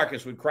 the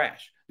markets would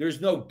crash.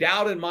 There's no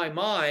doubt in my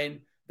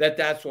mind that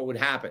that's what would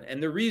happen.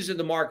 And the reason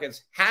the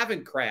markets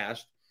haven't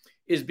crashed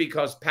is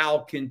because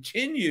Powell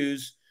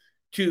continues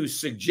to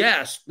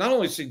suggest, not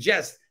only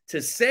suggest,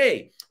 to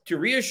say, to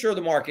reassure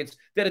the markets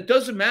that it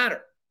doesn't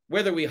matter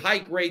whether we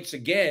hike rates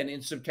again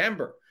in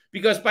September,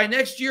 because by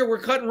next year we're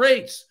cutting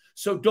rates.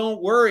 So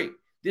don't worry.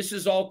 This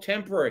is all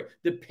temporary.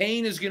 The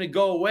pain is going to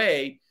go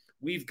away.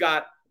 We've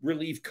got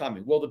relief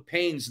coming. Well, the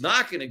pain's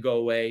not going to go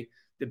away.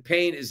 The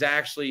pain is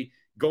actually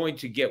going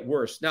to get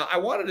worse. Now, I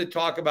wanted to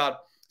talk about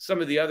some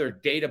of the other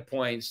data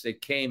points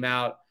that came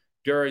out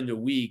during the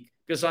week,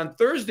 because on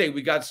Thursday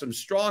we got some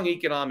strong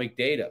economic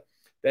data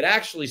that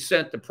actually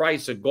sent the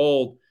price of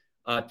gold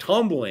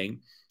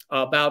tumbling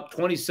about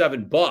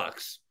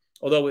 $27,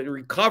 although it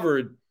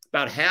recovered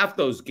about half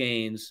those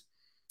gains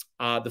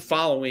the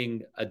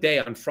following day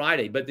on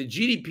Friday. But the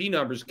GDP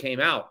numbers came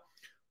out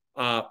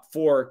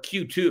for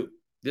Q2.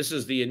 This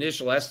is the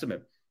initial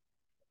estimate.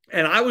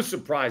 And I was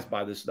surprised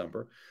by this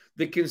number.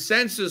 The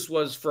consensus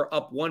was for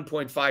up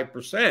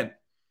 1.5%.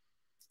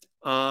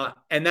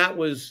 And that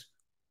was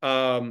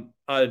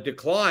a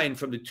decline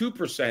from the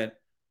 2%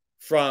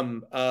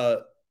 from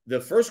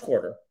the first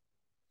quarter.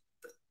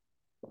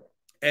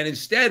 And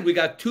instead, we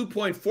got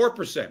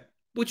 2.4%,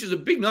 which is a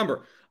big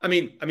number. I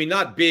mean,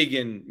 not big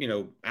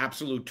in,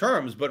 absolute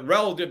terms, but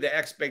relative to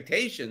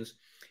expectations.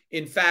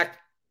 In fact,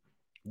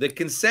 the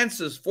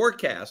consensus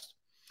forecast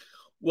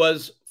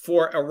was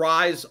for a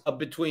rise of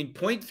between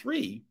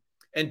 0.3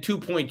 and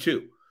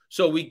 2.2.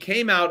 So we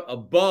came out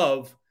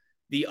above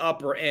the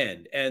upper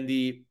end. And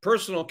the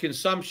personal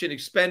consumption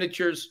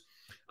expenditures,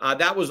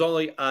 that was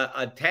only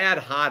a tad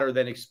hotter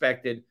than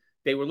expected.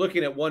 They were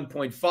looking at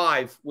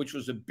 1.5, which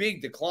was a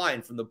big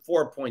decline from the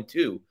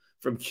 4.2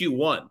 from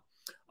Q1.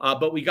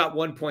 But we got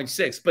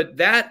 1.6. But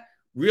that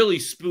really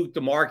spooked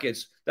the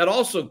markets. That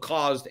also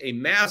caused a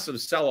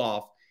massive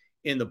sell-off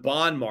in the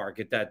bond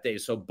market that day.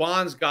 So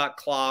bonds got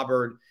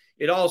clobbered.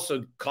 It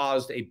also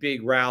caused a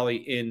big rally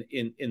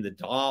in the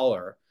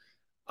dollar.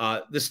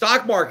 The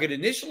stock market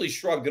initially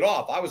shrugged it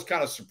off. I was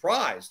kind of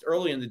surprised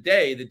early in the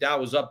day that Dow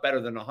was up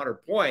better than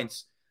 100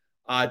 points,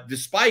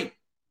 despite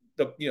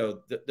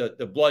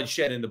the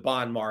bloodshed in the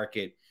bond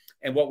market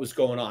and what was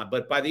going on.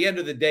 But by the end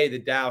of the day, the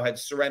Dow had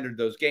surrendered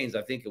those gains.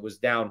 I think it was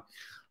down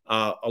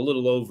a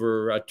little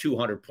over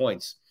 200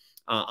 points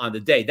on the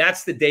day.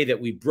 That's the day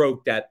that we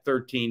broke that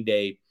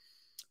 13-day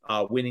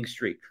winning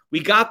streak.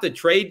 We got the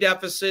trade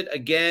deficit,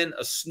 again,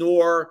 a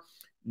snore.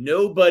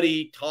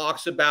 Nobody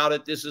talks about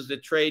it. This is the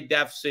trade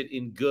deficit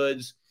in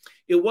goods.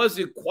 It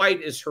wasn't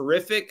quite as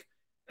horrific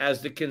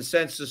as the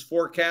consensus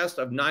forecast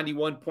of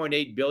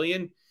 91.8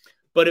 billion,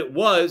 but it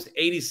was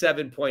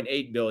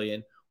 87.8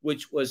 billion,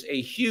 which was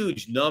a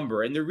huge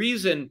number. And the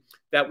reason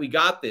that we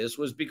got this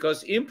was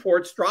because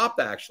imports dropped,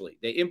 actually.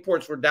 The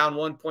imports were down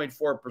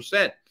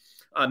 1.4%,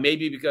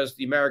 maybe because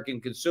the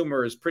American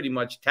consumer is pretty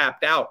much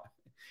tapped out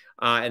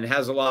and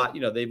has a lot,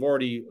 they've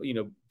already,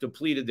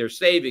 depleted their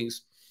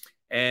savings.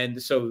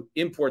 And so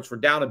imports were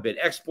down a bit.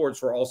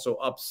 Exports were also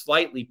up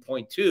slightly,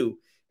 0.2.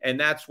 And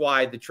that's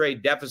why the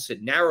trade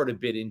deficit narrowed a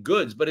bit in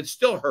goods, but it's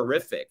still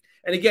horrific.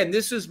 And again,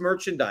 this is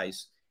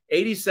merchandise,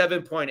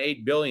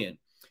 87.8 billion.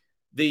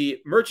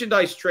 The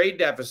merchandise trade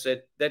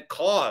deficit that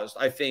caused,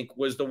 I think,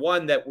 was the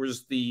one that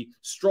was the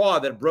straw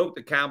that broke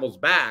the camel's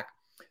back,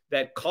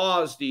 that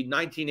caused the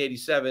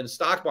 1987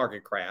 stock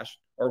market crash,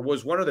 or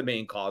was one of the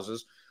main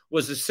causes,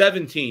 was a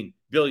 $17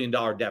 billion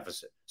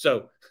deficit.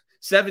 So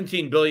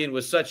 17 billion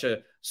was such a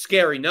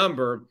scary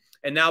number,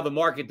 and now the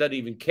market doesn't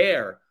even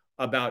care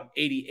about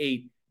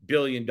 $88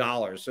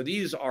 billion. So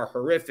these are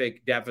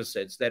horrific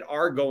deficits that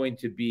are going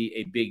to be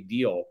a big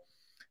deal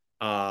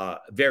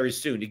very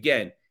soon.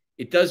 Again,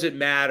 it doesn't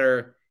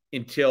matter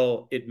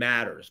until it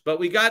matters. But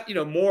we got,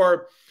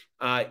 more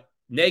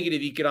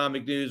negative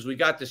economic news. We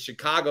got the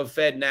Chicago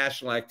Fed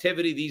national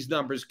activity. These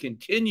numbers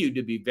continue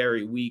to be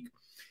very weak.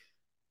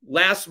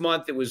 Last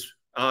month, it was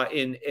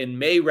in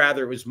May,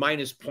 rather, it was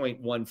minus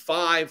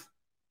 0.15.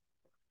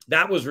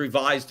 That was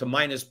revised to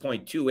minus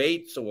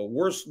 0.28, so a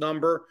worse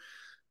number.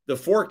 The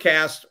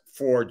forecast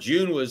for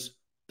June was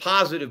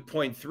positive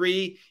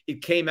 0.3.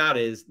 It came out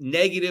as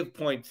negative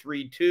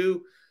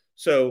 0.32.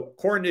 So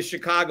according to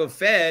Chicago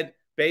Fed,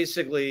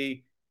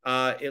 basically,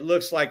 it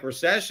looks like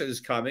recession is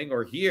coming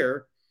or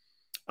here.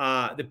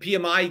 The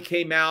PMI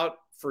came out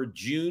for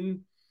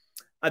June.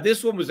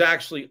 This one was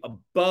actually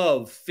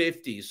above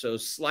 50, so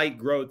slight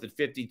growth at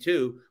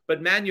 52.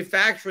 But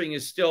manufacturing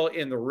is still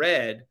in the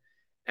red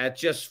at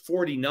just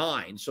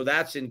 49. So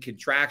that's in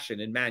contraction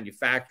in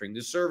manufacturing.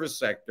 The service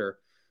sector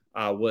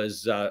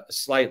was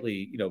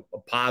slightly,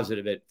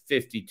 positive at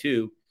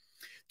 52.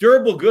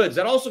 Durable goods,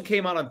 that also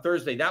came out on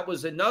Thursday. That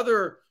was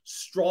another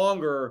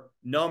stronger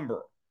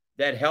number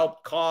that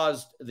helped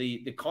cause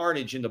the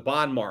carnage in the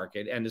bond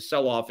market and the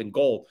sell-off in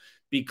gold,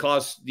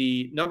 because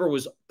the number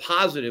was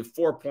positive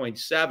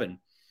 4.7.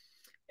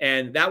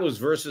 And that was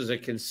versus a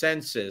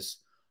consensus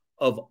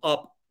of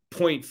up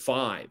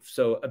 0.5.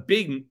 So a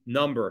big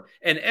number.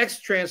 And X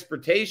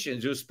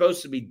transportations, it was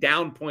supposed to be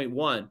down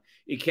 0.1.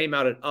 It came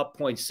out at up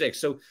 0.6.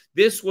 So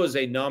this was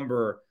a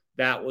number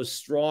that was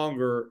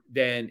stronger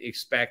than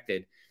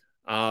expected,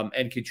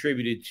 and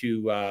contributed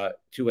to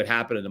what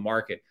happened in the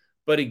market.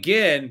 But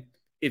again,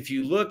 if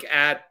you look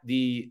at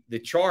the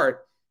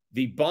chart,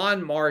 the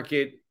bond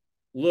market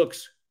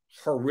looks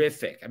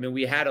horrific. I mean,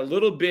 we had a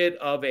little bit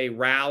of a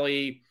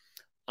rally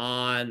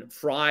on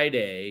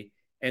Friday,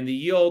 and the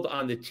yield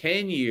on the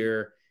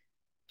 10-year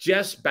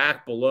just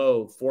back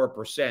below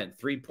 4%,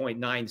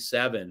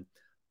 3.97.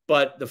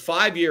 But the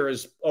 5-year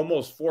is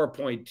almost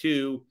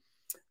 4.2.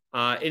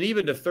 And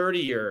even the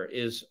 30-year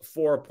is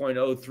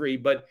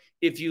 4.03. But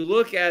if you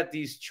look at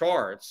these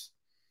charts,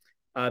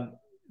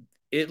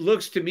 it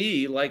looks to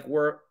me like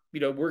we're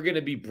going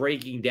to be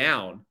breaking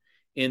down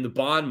in the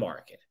bond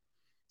market.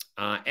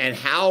 And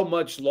how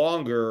much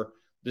longer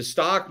the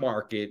stock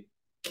market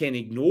can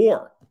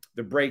ignore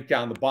the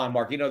breakdown of the bond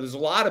market. There's a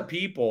lot of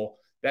people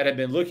that have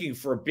been looking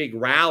for a big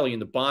rally in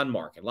the bond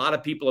market. A lot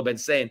of people have been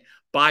saying,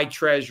 buy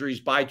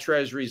treasuries,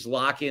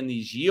 lock in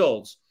these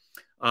yields.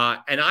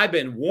 And I've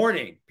been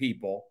warning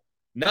people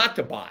not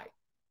to buy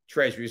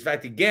treasuries. In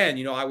fact,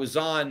 again, I was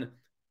on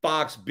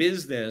Fox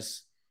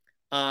Business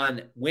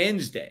on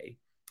Wednesday.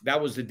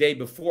 That was the day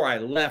before I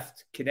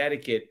left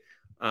Connecticut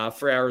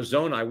for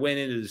Arizona. I went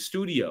into the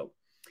studio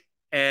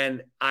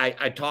and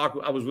I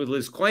was with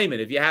Liz Clayman.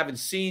 If you haven't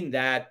seen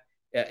that,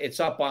 it's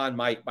up on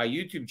my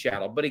YouTube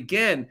channel. But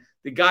again,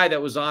 the guy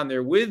that was on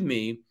there with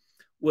me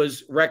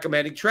was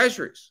recommending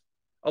treasuries.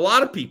 A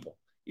lot of people,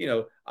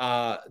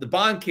 the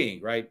Bond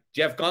King, right?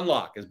 Jeff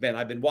Gundlach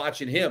I've been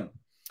watching him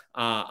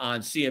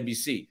on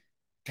CNBC,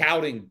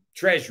 touting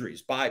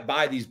treasuries,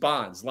 buy these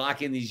bonds,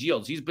 lock in these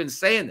yields. He's been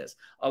saying this.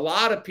 A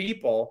lot of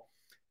people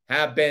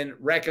have been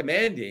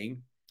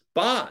recommending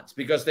bonds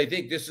because they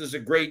think this is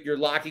you're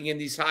locking in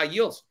these high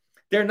yields.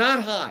 They're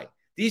not high.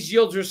 These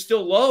yields are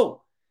still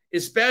low,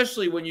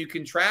 especially when you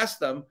contrast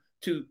them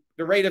to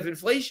the rate of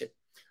inflation.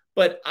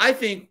 But I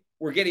think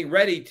we're getting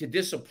ready to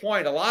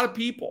disappoint a lot of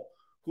people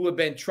who have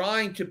been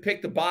trying to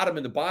pick the bottom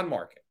in the bond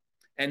market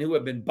and who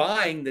have been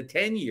buying the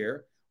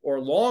 10-year or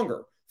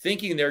longer,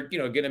 thinking they're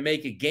going to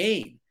make a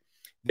gain.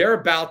 They're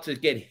about to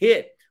get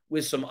hit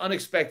with some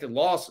unexpected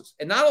losses.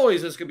 And not only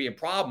is this going to be a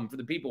problem for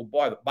the people who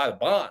buy the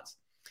bonds,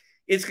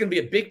 it's going to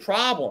be a big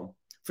problem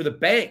for the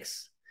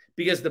banks,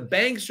 because the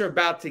banks are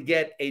about to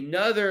get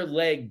another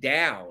leg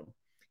down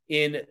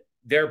in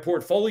their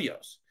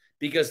portfolios,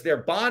 because their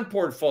bond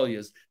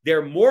portfolios,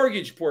 their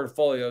mortgage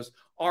portfolios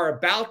are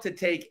about to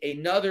take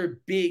another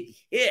big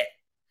hit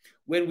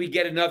when we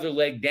get another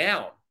leg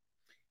down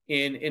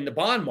in the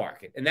bond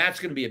market. And that's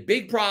going to be a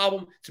big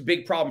problem. It's a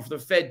big problem for the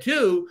Fed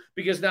too,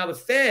 because now the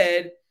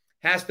Fed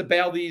has to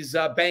bail these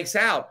banks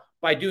out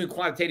by doing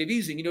quantitative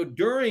easing.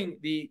 During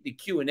the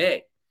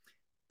Q&A,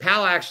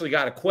 Powell actually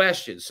got a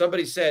question.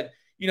 Somebody said,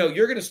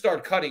 you're going to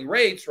start cutting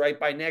rates, right,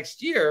 by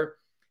next year.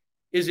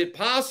 Is it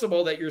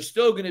possible that you're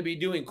still going to be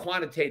doing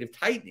quantitative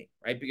tightening,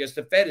 right? Because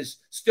the Fed is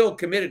still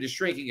committed to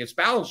shrinking its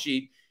balance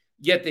sheet,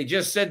 yet they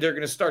just said they're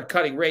going to start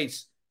cutting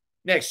rates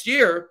next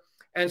year.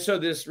 And so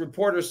this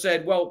reporter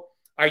said, well,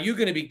 are you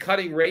going to be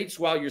cutting rates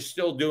while you're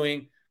still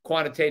doing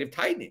quantitative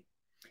tightening?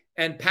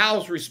 And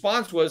Powell's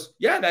response was,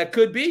 yeah, that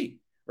could be,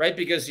 right?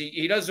 Because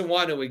he doesn't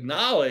want to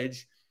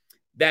acknowledge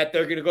that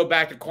they're going to go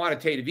back to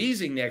quantitative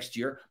easing next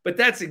year, but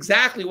that's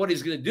exactly what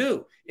he's going to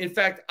do. In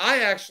fact,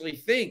 I actually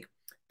think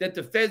that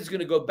the Fed's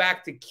going to go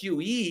back to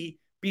QE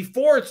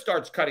before it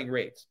starts cutting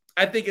rates.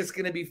 I think it's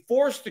going to be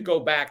forced to go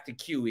back to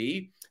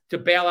QE to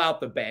bail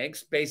out the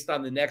banks based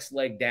on the next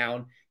leg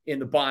down in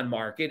the bond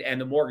market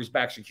and the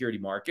mortgage-backed security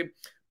market.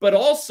 But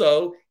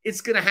also,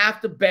 it's going to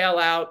have to bail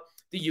out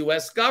the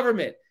U.S.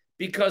 government,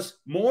 because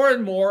more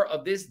and more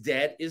of this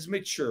debt is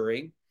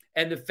maturing,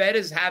 and the Fed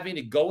is having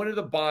to go into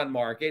the bond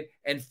market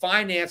and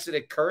finance it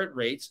at current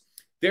rates.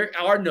 There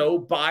are no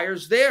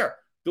buyers there.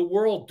 The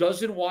world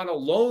doesn't want to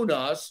loan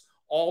us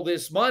all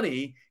this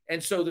money.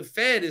 And so the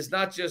Fed is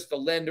not just the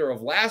lender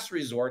of last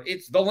resort,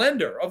 it's the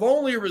lender of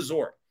only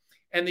resort.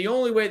 And the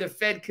only way the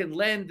Fed can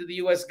lend to the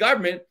U.S.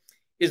 government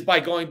is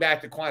by going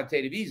back to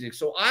quantitative easing.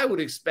 So I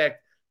would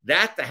expect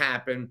that to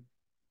happen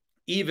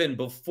even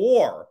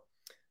before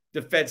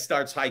the Fed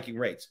starts hiking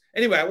rates.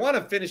 Anyway, I want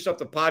to finish up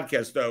the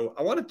podcast, though.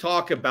 I want to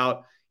talk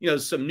about,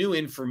 some new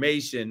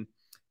information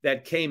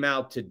that came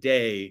out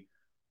today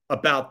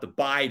about the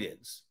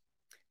Bidens,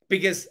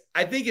 because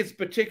I think it's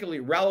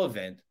particularly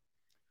relevant,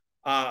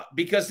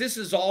 because this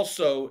is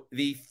also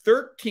the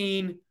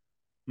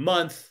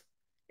 13-month,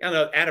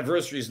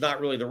 anniversary is not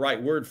really the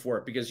right word for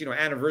it, because,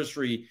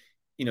 anniversary,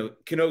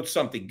 connotes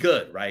something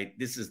good, right?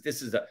 This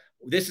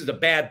is a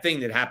bad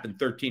thing that happened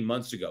 13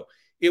 months ago.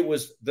 It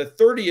was the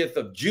 30th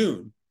of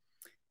June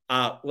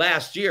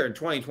last year in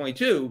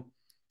 2022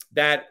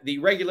 that the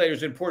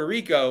regulators in Puerto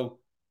Rico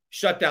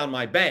shut down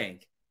my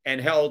bank and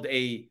held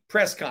a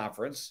press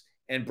conference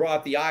and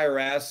brought the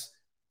IRS,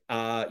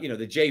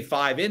 the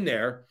J5 in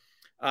there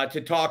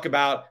to talk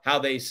about how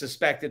they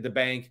suspected the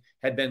bank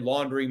had been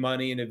laundering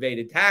money and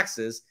evaded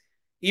taxes.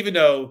 even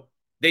though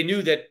they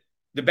knew that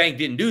the bank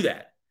didn't do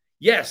that.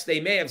 Yes, they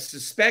may have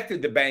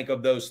suspected the bank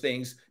of those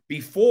things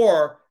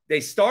before they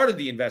started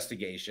the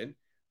investigation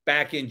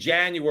back in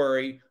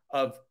January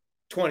of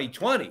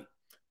 2020.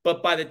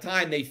 But by the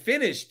time they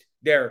finished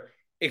their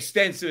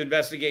extensive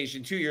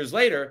investigation 2 years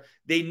later,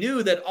 they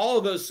knew that all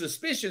of those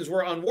suspicions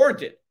were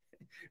unwarranted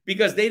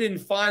because they didn't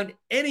find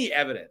any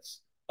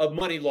evidence of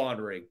money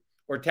laundering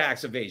or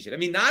tax evasion. I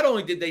mean, not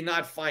only did they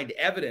not find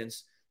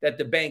evidence that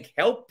the bank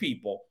helped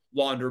people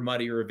launder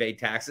money or evade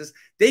taxes,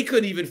 they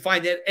couldn't even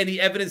find any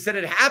evidence that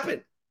it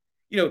happened.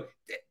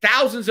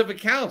 Thousands of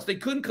accounts. They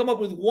couldn't come up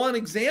with one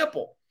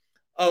example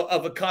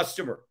of a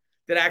customer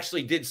that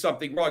actually did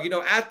something wrong.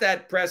 At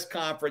that press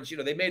conference,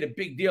 they made a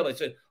big deal. They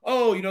said,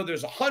 oh,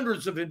 there's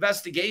hundreds of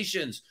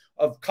investigations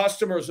of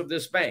customers of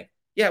this bank.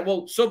 Yeah,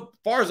 well, so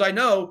far as I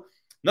know,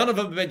 none of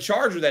them have been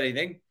charged with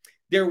anything.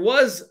 There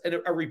was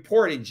a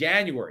report in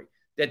January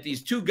that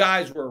these two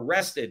guys were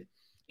arrested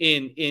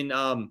in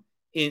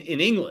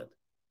England,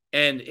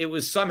 and it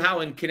was somehow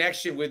in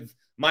connection with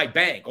my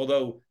bank,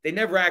 although they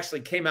never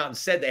actually came out and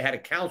said they had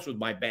accounts with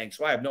my bank,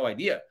 so I have no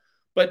idea.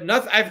 But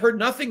I've heard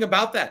nothing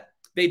about that.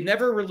 They've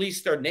never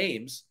released their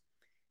names.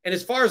 And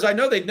as far as I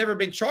know, they've never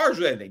been charged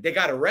with anything. They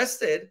got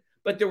arrested,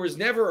 but there was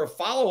never a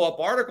follow-up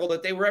article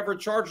that they were ever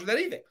charged with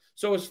anything.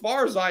 So as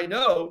far as I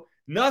know,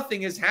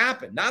 nothing has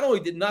happened. Not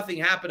only did nothing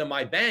happen to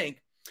my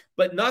bank,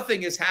 but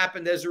nothing has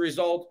happened as a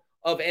result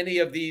of any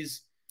of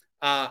these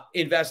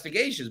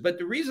investigations. But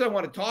the reason I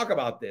want to talk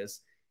about this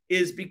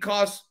is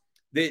because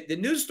the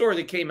news story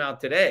that came out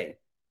today,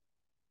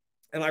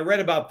 and I read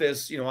about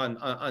this,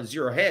 on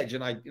Zero Hedge,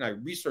 and I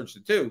researched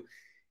it too,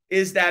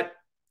 is that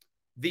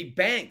the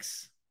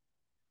banks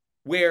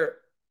where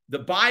the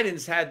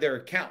Bidens had their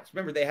accounts,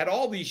 remember, they had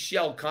all these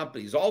shell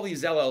companies, all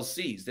these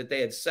LLCs that they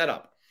had set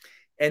up.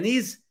 And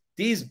these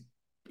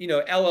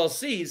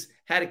LLCs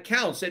had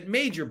accounts at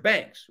major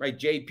banks, right?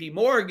 JP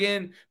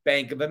Morgan,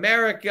 Bank of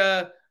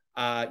America,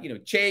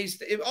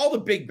 Chase, all the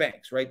big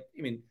banks, right?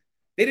 I mean,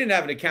 they didn't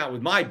have an account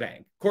with my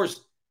bank. Of course,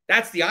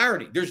 that's the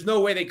irony. There's no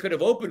way they could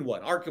have opened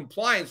one. Our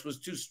compliance was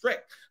too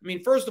strict. I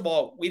mean, first of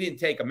all, we didn't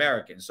take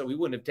Americans, so we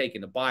wouldn't have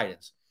taken the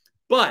Bidens.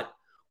 But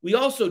we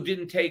also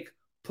didn't take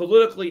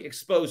politically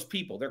exposed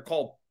people. They're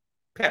called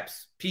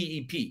PEPs,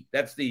 P-E-P.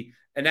 That's the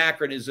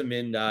anachronism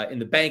in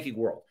the banking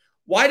world.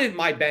 Why didn't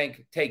my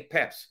bank take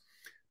PEPs?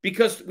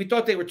 Because we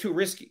thought they were too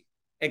risky.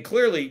 And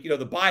clearly,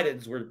 the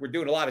Bidens were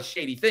doing a lot of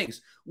shady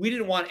things. We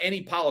didn't want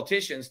any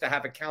politicians to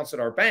have accounts at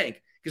our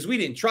bank because we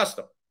didn't trust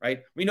them.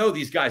 Right? We know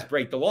these guys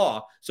break the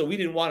law, so we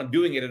didn't want them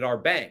doing it at our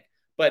bank.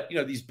 But,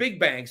 these big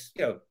banks,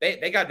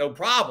 they got no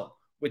problem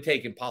with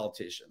taking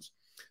politicians.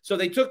 So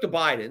they took the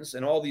Bidens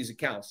and all these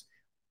accounts.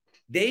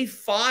 They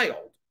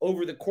filed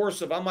over the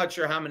course of, I'm not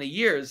sure how many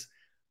years,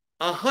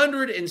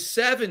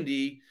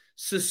 170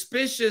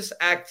 suspicious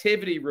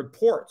activity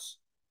reports.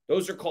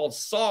 Those are called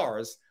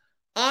SARs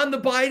on the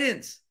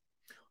Bidens.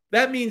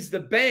 That means the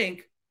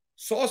bank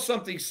saw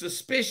something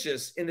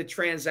suspicious in the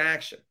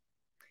transaction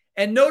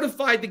and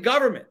notified the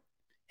government,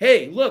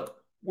 hey, look,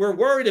 we're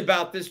worried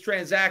about this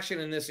transaction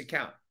in this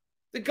account.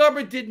 The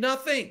government did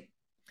nothing.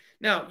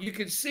 Now, you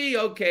can see,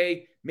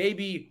 okay,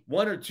 maybe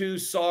one or two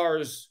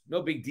SARs,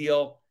 no big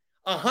deal.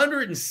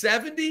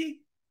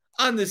 170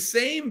 on the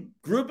same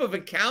group of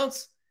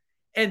accounts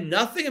and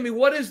nothing? I mean,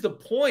 what is the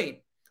point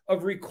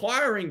of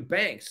requiring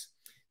banks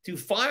to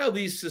file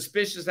these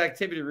suspicious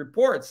activity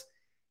reports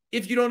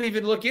if you don't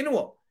even look into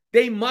them?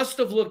 They must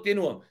have looked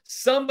into them.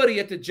 Somebody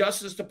at the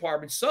Justice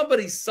Department,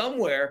 somebody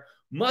somewhere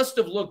must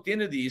have looked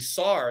into these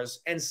SARs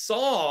and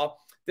saw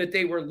that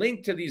they were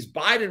linked to these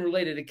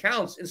Biden-related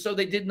accounts, and so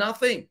they did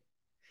nothing.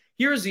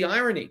 Here's the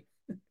irony.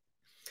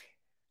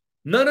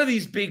 None of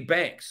these big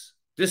banks,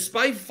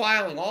 despite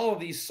filing all of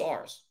these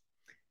SARs,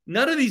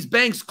 none of these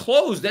banks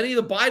closed any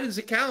of the Biden's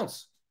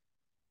accounts.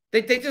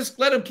 They just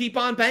let them keep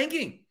on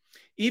banking.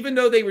 Even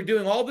though they were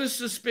doing all this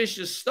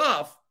suspicious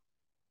stuff,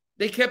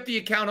 they kept the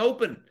account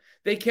open.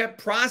 They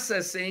kept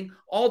processing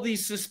all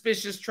these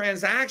suspicious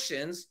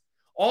transactions.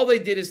 All they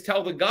did is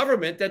tell the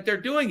government that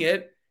they're doing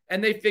it,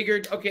 and they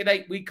figured,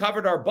 okay, we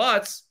covered our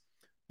butts,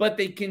 but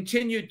they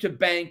continued to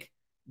bank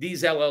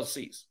these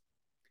LLCs.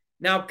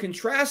 Now,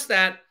 contrast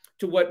that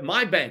to what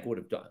my bank would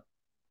have done.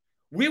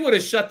 We would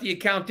have shut the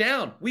account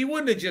down. We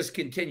wouldn't have just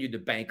continued to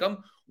bank them.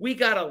 We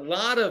got a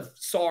lot of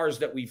SARs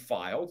that we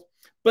filed,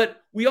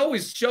 but we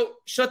always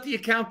shut the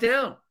account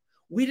down.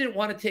 We didn't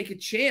want to take a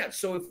chance.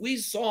 So if we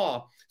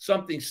saw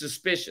something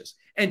suspicious,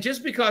 and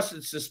just because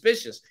it's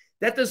suspicious,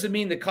 that doesn't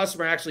mean the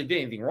customer actually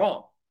did anything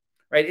wrong,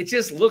 right? It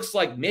just looks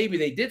like maybe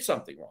they did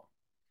something wrong.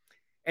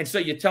 And so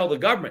you tell the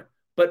government.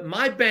 But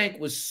my bank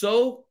was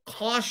so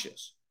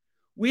cautious.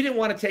 We didn't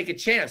want to take a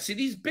chance. See,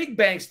 these big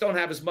banks don't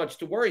have as much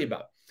to worry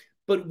about.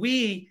 But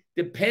we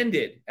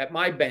depended at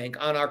my bank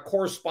on our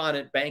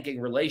correspondent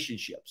banking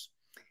relationships.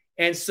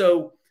 And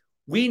so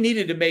we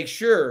needed to make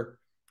sure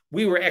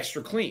we were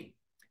extra clean.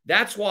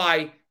 That's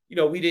why,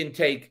 we didn't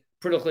take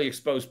politically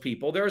exposed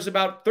people. There was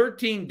about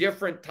 13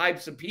 different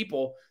types of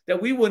people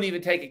that we wouldn't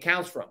even take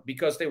accounts from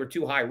because they were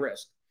too high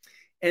risk.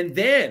 And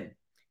then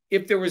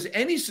if there was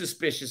any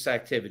suspicious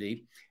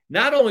activity,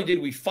 not only did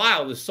we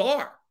file the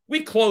SAR,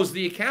 we closed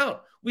the account.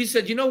 We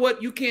said, you know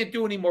what? You can't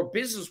do any more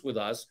business with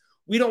us.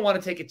 We don't want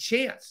to take a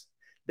chance.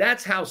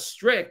 That's how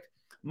strict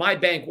my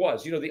bank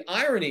was. You know, the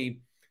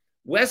irony,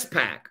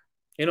 Westpac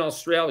in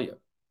Australia,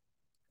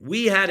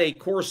 we had a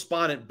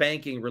correspondent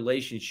banking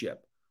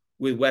relationship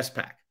with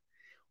Westpac.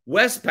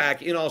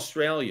 Westpac in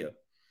Australia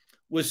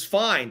was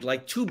fined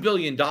like $2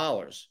 billion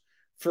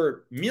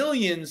for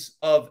millions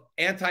of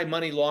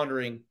anti-money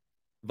laundering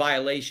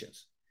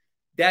violations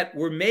that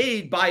were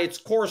made by its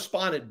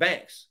correspondent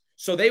banks.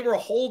 So they were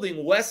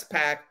holding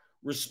Westpac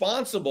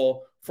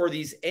responsible for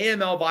these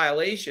AML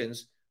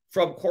violations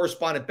from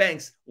correspondent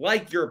banks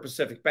like Euro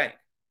Pacific Bank.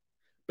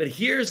 But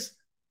here's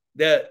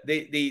the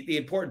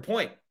important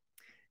point.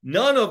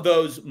 None of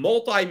those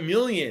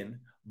multi-million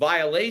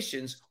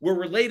violations were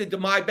related to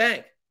my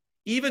bank,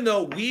 even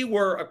though we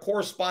were a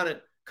correspondent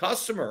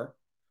customer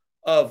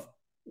of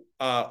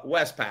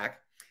Westpac,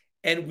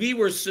 and we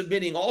were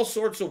submitting all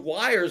sorts of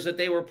wires that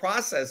they were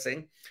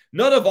processing.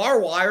 None of our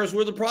wires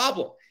were the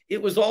problem.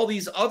 It was all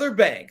these other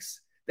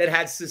banks that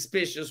had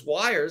suspicious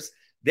wires.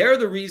 They're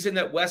the reason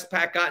that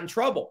Westpac got in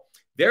trouble.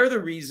 They're the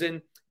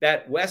reason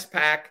that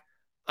Westpac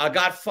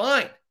got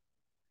fined.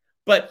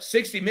 But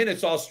 60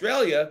 Minutes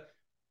Australia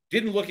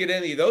didn't look at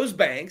any of those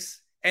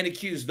banks and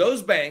accused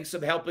those banks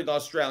of helping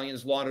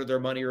Australians launder their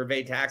money or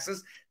evade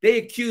taxes. They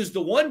accused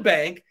the one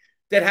bank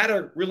that had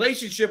a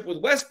relationship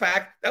with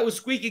Westpac that was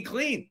squeaky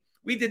clean.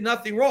 We did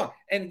nothing wrong.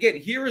 And again,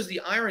 here is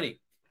the irony.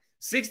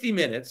 60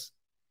 Minutes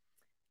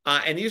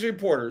and these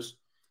reporters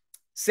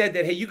said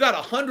that, hey, you got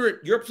 100,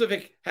 Euro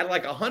Pacific had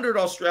like 100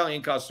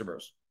 Australian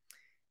customers.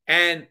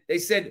 And they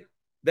said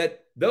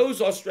that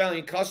those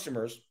Australian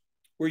customers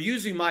were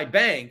using my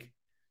bank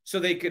so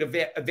they could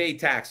evade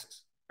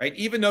taxes, right?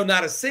 Even though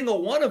not a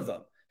single one of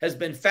them has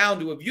been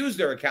found to have used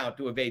their account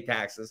to evade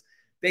taxes,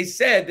 they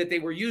said that they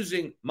were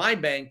using my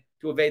bank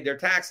to evade their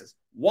taxes.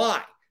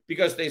 Why?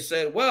 Because they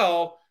said,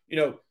 well, you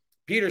know,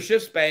 Peter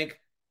Schiff's bank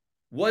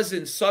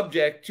wasn't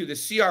subject to the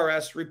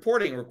CRS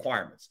reporting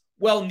requirements.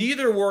 Well,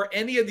 neither were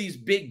any of these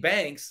big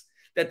banks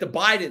that the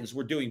Bidens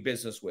were doing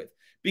business with,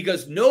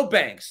 because no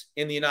banks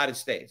in the United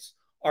States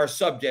are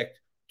subject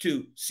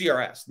to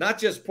CRS, not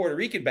just Puerto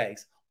Rican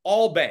banks,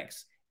 all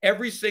banks.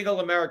 Every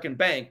single American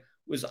bank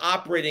was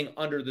operating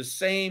under the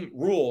same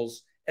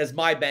rules as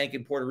my bank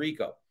in Puerto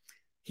Rico.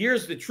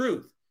 Here's the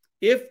truth.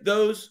 If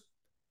those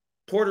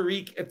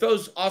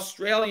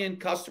Australian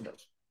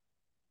customers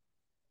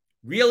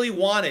really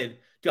wanted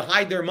to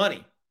hide their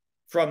money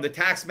from the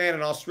tax man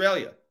in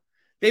Australia,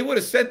 they would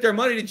have sent their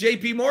money to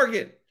JP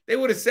Morgan. They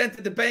would have sent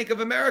it to Bank of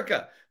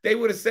America. They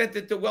would have sent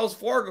it to Wells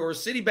Fargo or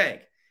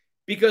Citibank,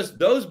 because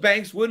those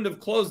banks wouldn't have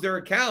closed their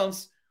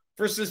accounts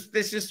for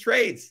suspicious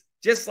trades,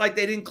 just like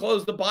they didn't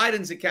close the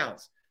Biden's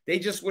accounts. They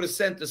just would have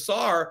sent the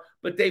SAR,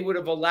 but they would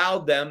have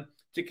allowed them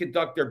to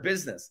conduct their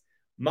business.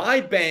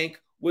 My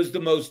bank was the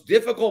most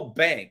difficult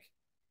bank.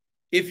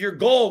 If your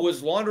goal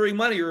was laundering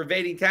money or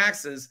evading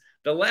taxes,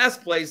 the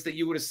last place that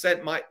you would have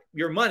sent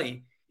your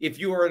money, if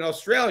you were an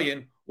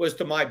Australian, was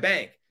to my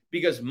bank,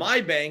 because my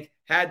bank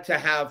had to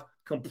have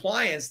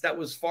compliance that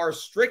was far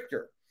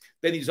stricter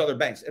than these other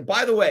banks. And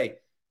by the way,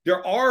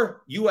 there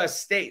are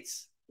U.S.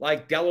 states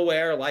like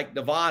Delaware, like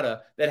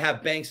Nevada, that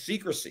have bank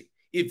secrecy.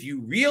 If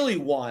you really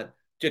want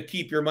to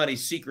keep your money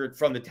secret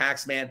from the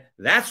tax man,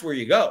 that's where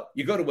you go.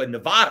 You go to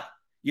Nevada.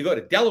 You go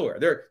to Delaware.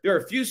 There are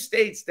a few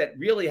states that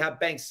really have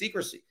bank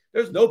secrecy.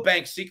 There's no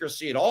bank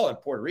secrecy at all in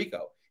Puerto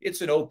Rico.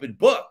 It's an open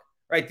book,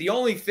 right? The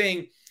only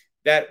thing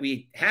that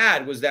we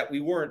had was that we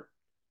weren't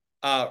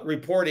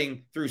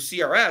reporting through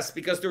CRS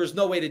because there was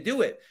no way to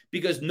do it,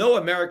 because no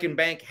American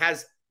bank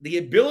has the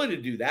ability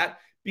to do that,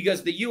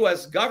 because the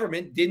U.S.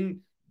 government didn't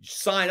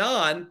sign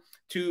on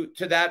to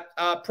that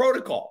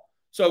protocol.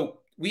 So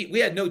we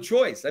had no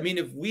choice. I mean,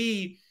 if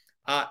we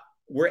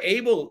were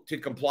able to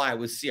comply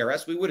with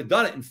CRS, we would have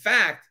done it. In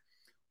fact,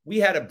 we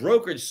had a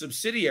brokerage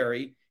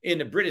subsidiary in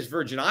the British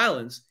Virgin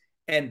Islands,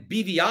 and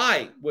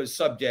BVI was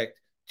subject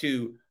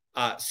to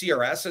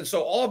CRS. And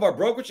so all of our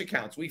brokerage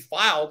accounts, we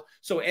filed.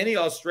 So any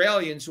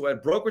Australians who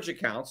had brokerage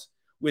accounts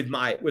with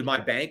my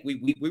bank,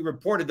 we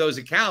reported those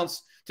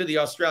accounts to the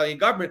Australian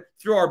government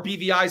through our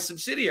BVI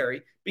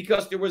subsidiary,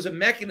 because there was a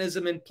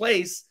mechanism in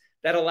place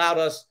that allowed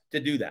us to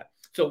do that.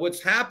 So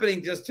what's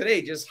happening just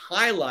today just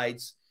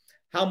highlights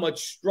how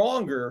much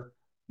stronger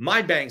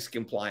my bank's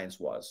compliance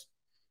was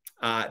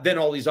than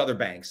all these other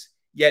banks.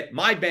 Yet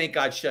my bank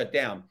got shut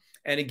down.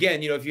 And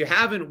again, you know, if you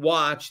haven't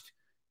watched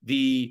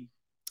the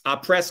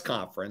press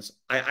conference,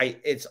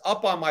 it's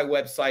up on my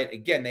website.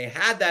 Again, they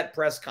had that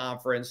press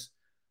conference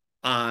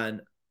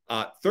on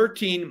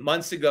 13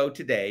 months ago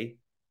today.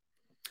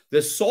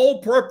 The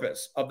sole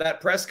purpose of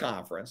that press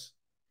conference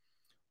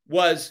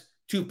was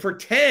to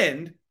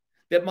pretend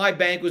that my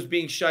bank was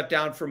being shut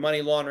down for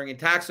money laundering and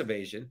tax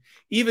evasion,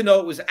 even though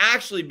it was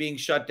actually being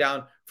shut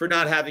down for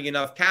not having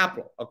enough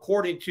capital.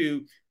 According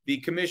to the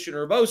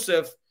commissioner of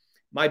OSIF,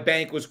 my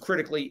bank was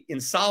critically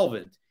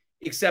insolvent,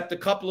 except a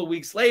couple of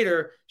weeks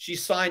later, she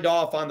signed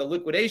off on the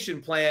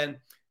liquidation plan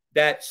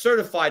that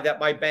certified that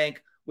my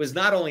bank was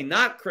not only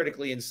not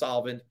critically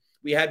insolvent,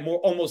 we had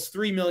almost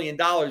 $3 million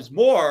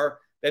more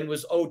than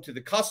was owed to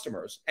the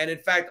customers. And in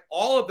fact,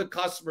 all of the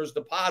customers'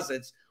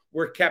 deposits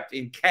were kept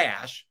in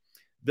cash.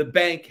 The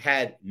bank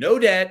had no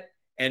debt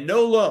and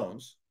no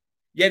loans,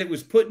 yet it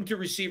was put into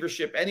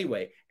receivership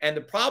anyway. And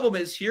the problem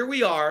is, here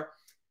we are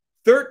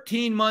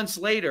 13 months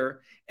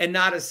later, and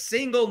not a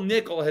single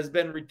nickel has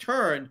been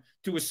returned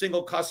to a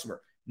single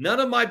customer. None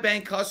of my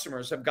bank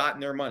customers have gotten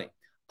their money.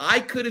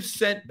 I could have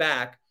sent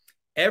back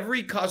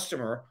every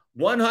customer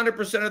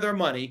 100% of their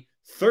money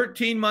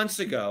 13 months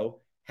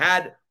ago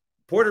had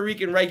Puerto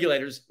Rican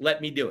regulators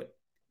let me do it.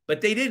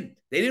 But they didn't.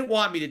 They didn't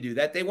want me to do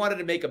that. They wanted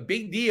to make a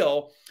big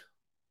deal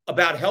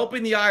about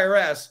helping the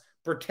IRS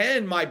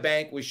pretend my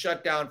bank was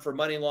shut down for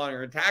money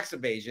laundering and tax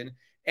evasion.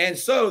 And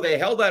so they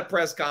held that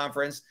press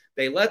conference.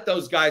 They let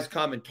those guys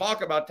come and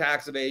talk about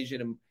tax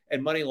evasion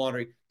and money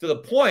laundering, to the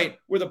point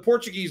where the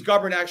Portuguese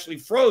government actually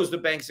froze the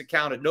bank's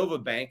account at Nova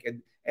Bank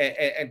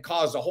and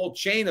caused a whole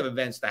chain of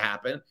events to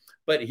happen.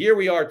 But here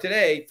we are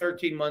today,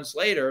 13 months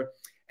later,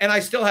 and I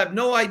still have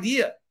no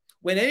idea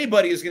when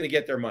anybody is going to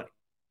get their money.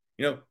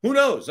 Who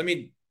knows? I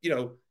mean,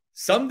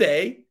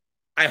 someday,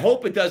 I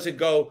hope it doesn't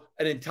go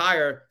an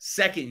entire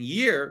second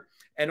year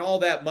and all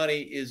that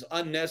money is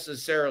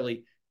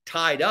unnecessarily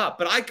tied up.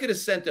 But I could have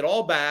sent it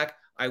all back.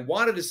 I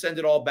wanted to send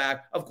it all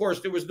back. Of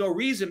course, there was no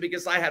reason,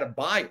 because I had a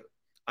buyer.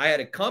 I had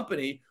a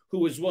company who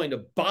was willing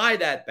to buy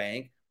that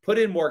bank, put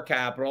in more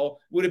capital,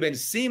 would have been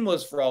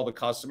seamless for all the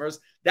customers.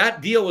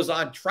 That deal was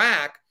on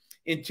track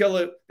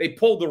until they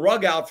pulled the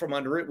rug out from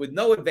under it with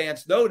no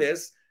advance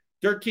notice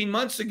 13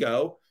 months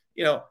ago,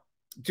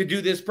 to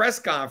do this press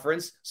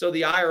conference so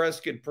the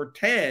IRS could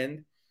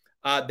pretend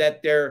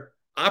that their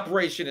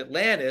Operation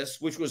Atlantis,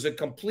 which was a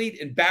complete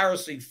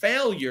embarrassing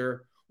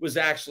failure, was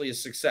actually a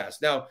success.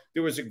 Now,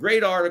 there was a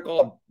great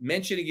article, I'm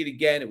mentioning it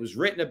again. It was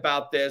written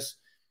about this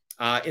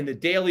in the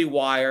Daily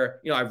Wire.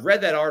 I've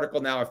read that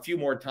article now a few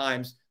more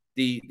times.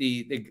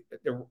 The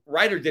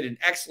writer did an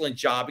excellent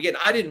job. Again,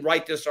 I didn't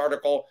write this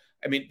article.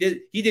 I mean,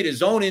 he did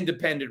his own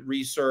independent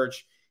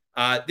research.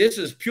 This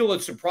is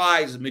Pulitzer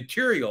Prize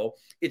material.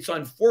 It's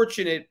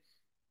unfortunate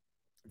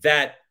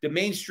that the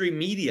mainstream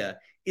media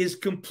is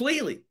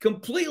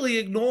completely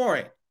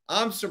ignoring.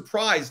 I'm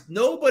surprised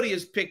nobody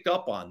has picked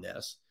up on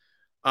this.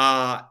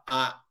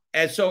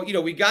 And so,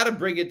 we got to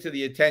bring it to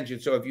the attention.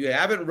 So if you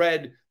haven't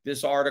read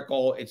this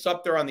article, it's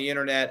up there on the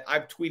internet.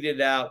 I've tweeted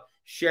it out.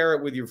 Share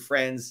it with your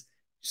friends.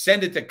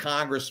 Send it to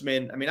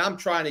congressmen. I mean, I'm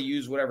trying to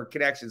use whatever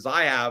connections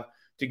I have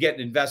to get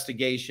an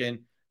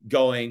investigation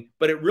going,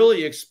 but it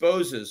really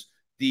exposes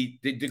the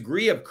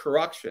degree of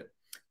corruption,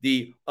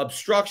 the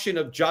obstruction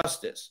of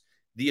justice,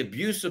 the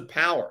abuse of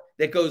power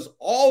that goes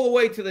all the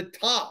way to the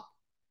top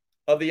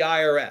of the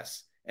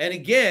IRS. And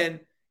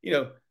again,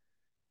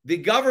 the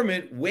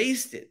government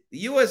wasted, the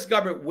U.S.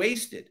 government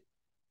wasted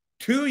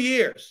 2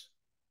 years,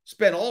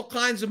 spent all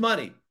kinds of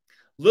money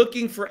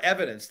looking for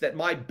evidence that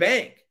my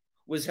bank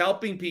was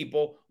helping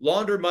people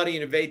launder money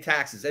and evade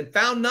taxes, and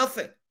found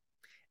nothing.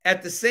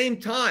 At the same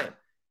time,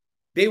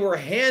 they were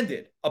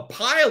handed a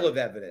pile of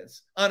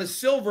evidence on a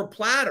silver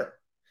platter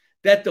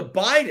that the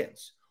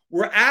Bidens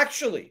were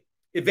actually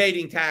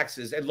evading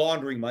taxes and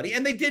laundering money,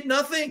 and they did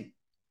nothing.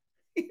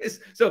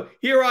 So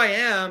here I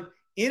am,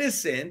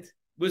 innocent,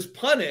 was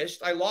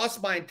punished. I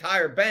lost my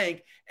entire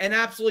bank, and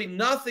absolutely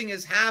nothing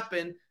has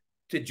happened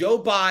to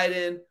Joe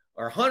Biden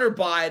or Hunter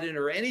Biden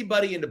or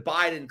anybody in the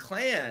Biden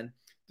clan,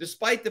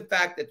 despite the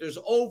fact that there's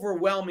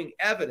overwhelming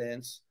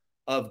evidence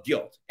of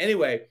guilt.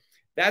 Anyway,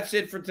 that's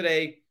it for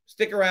today.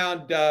 Stick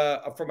around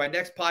for my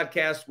next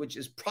podcast, which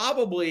is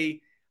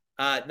probably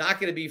not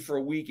going to be for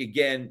a week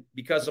again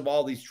because of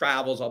all these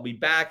travels. I'll be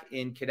back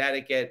in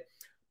Connecticut,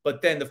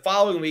 but then the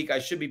following week I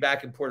should be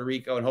back in Puerto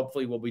Rico, and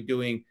hopefully we'll be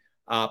doing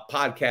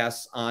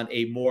podcasts on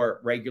a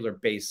more regular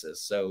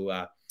basis.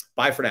 So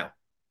bye for now.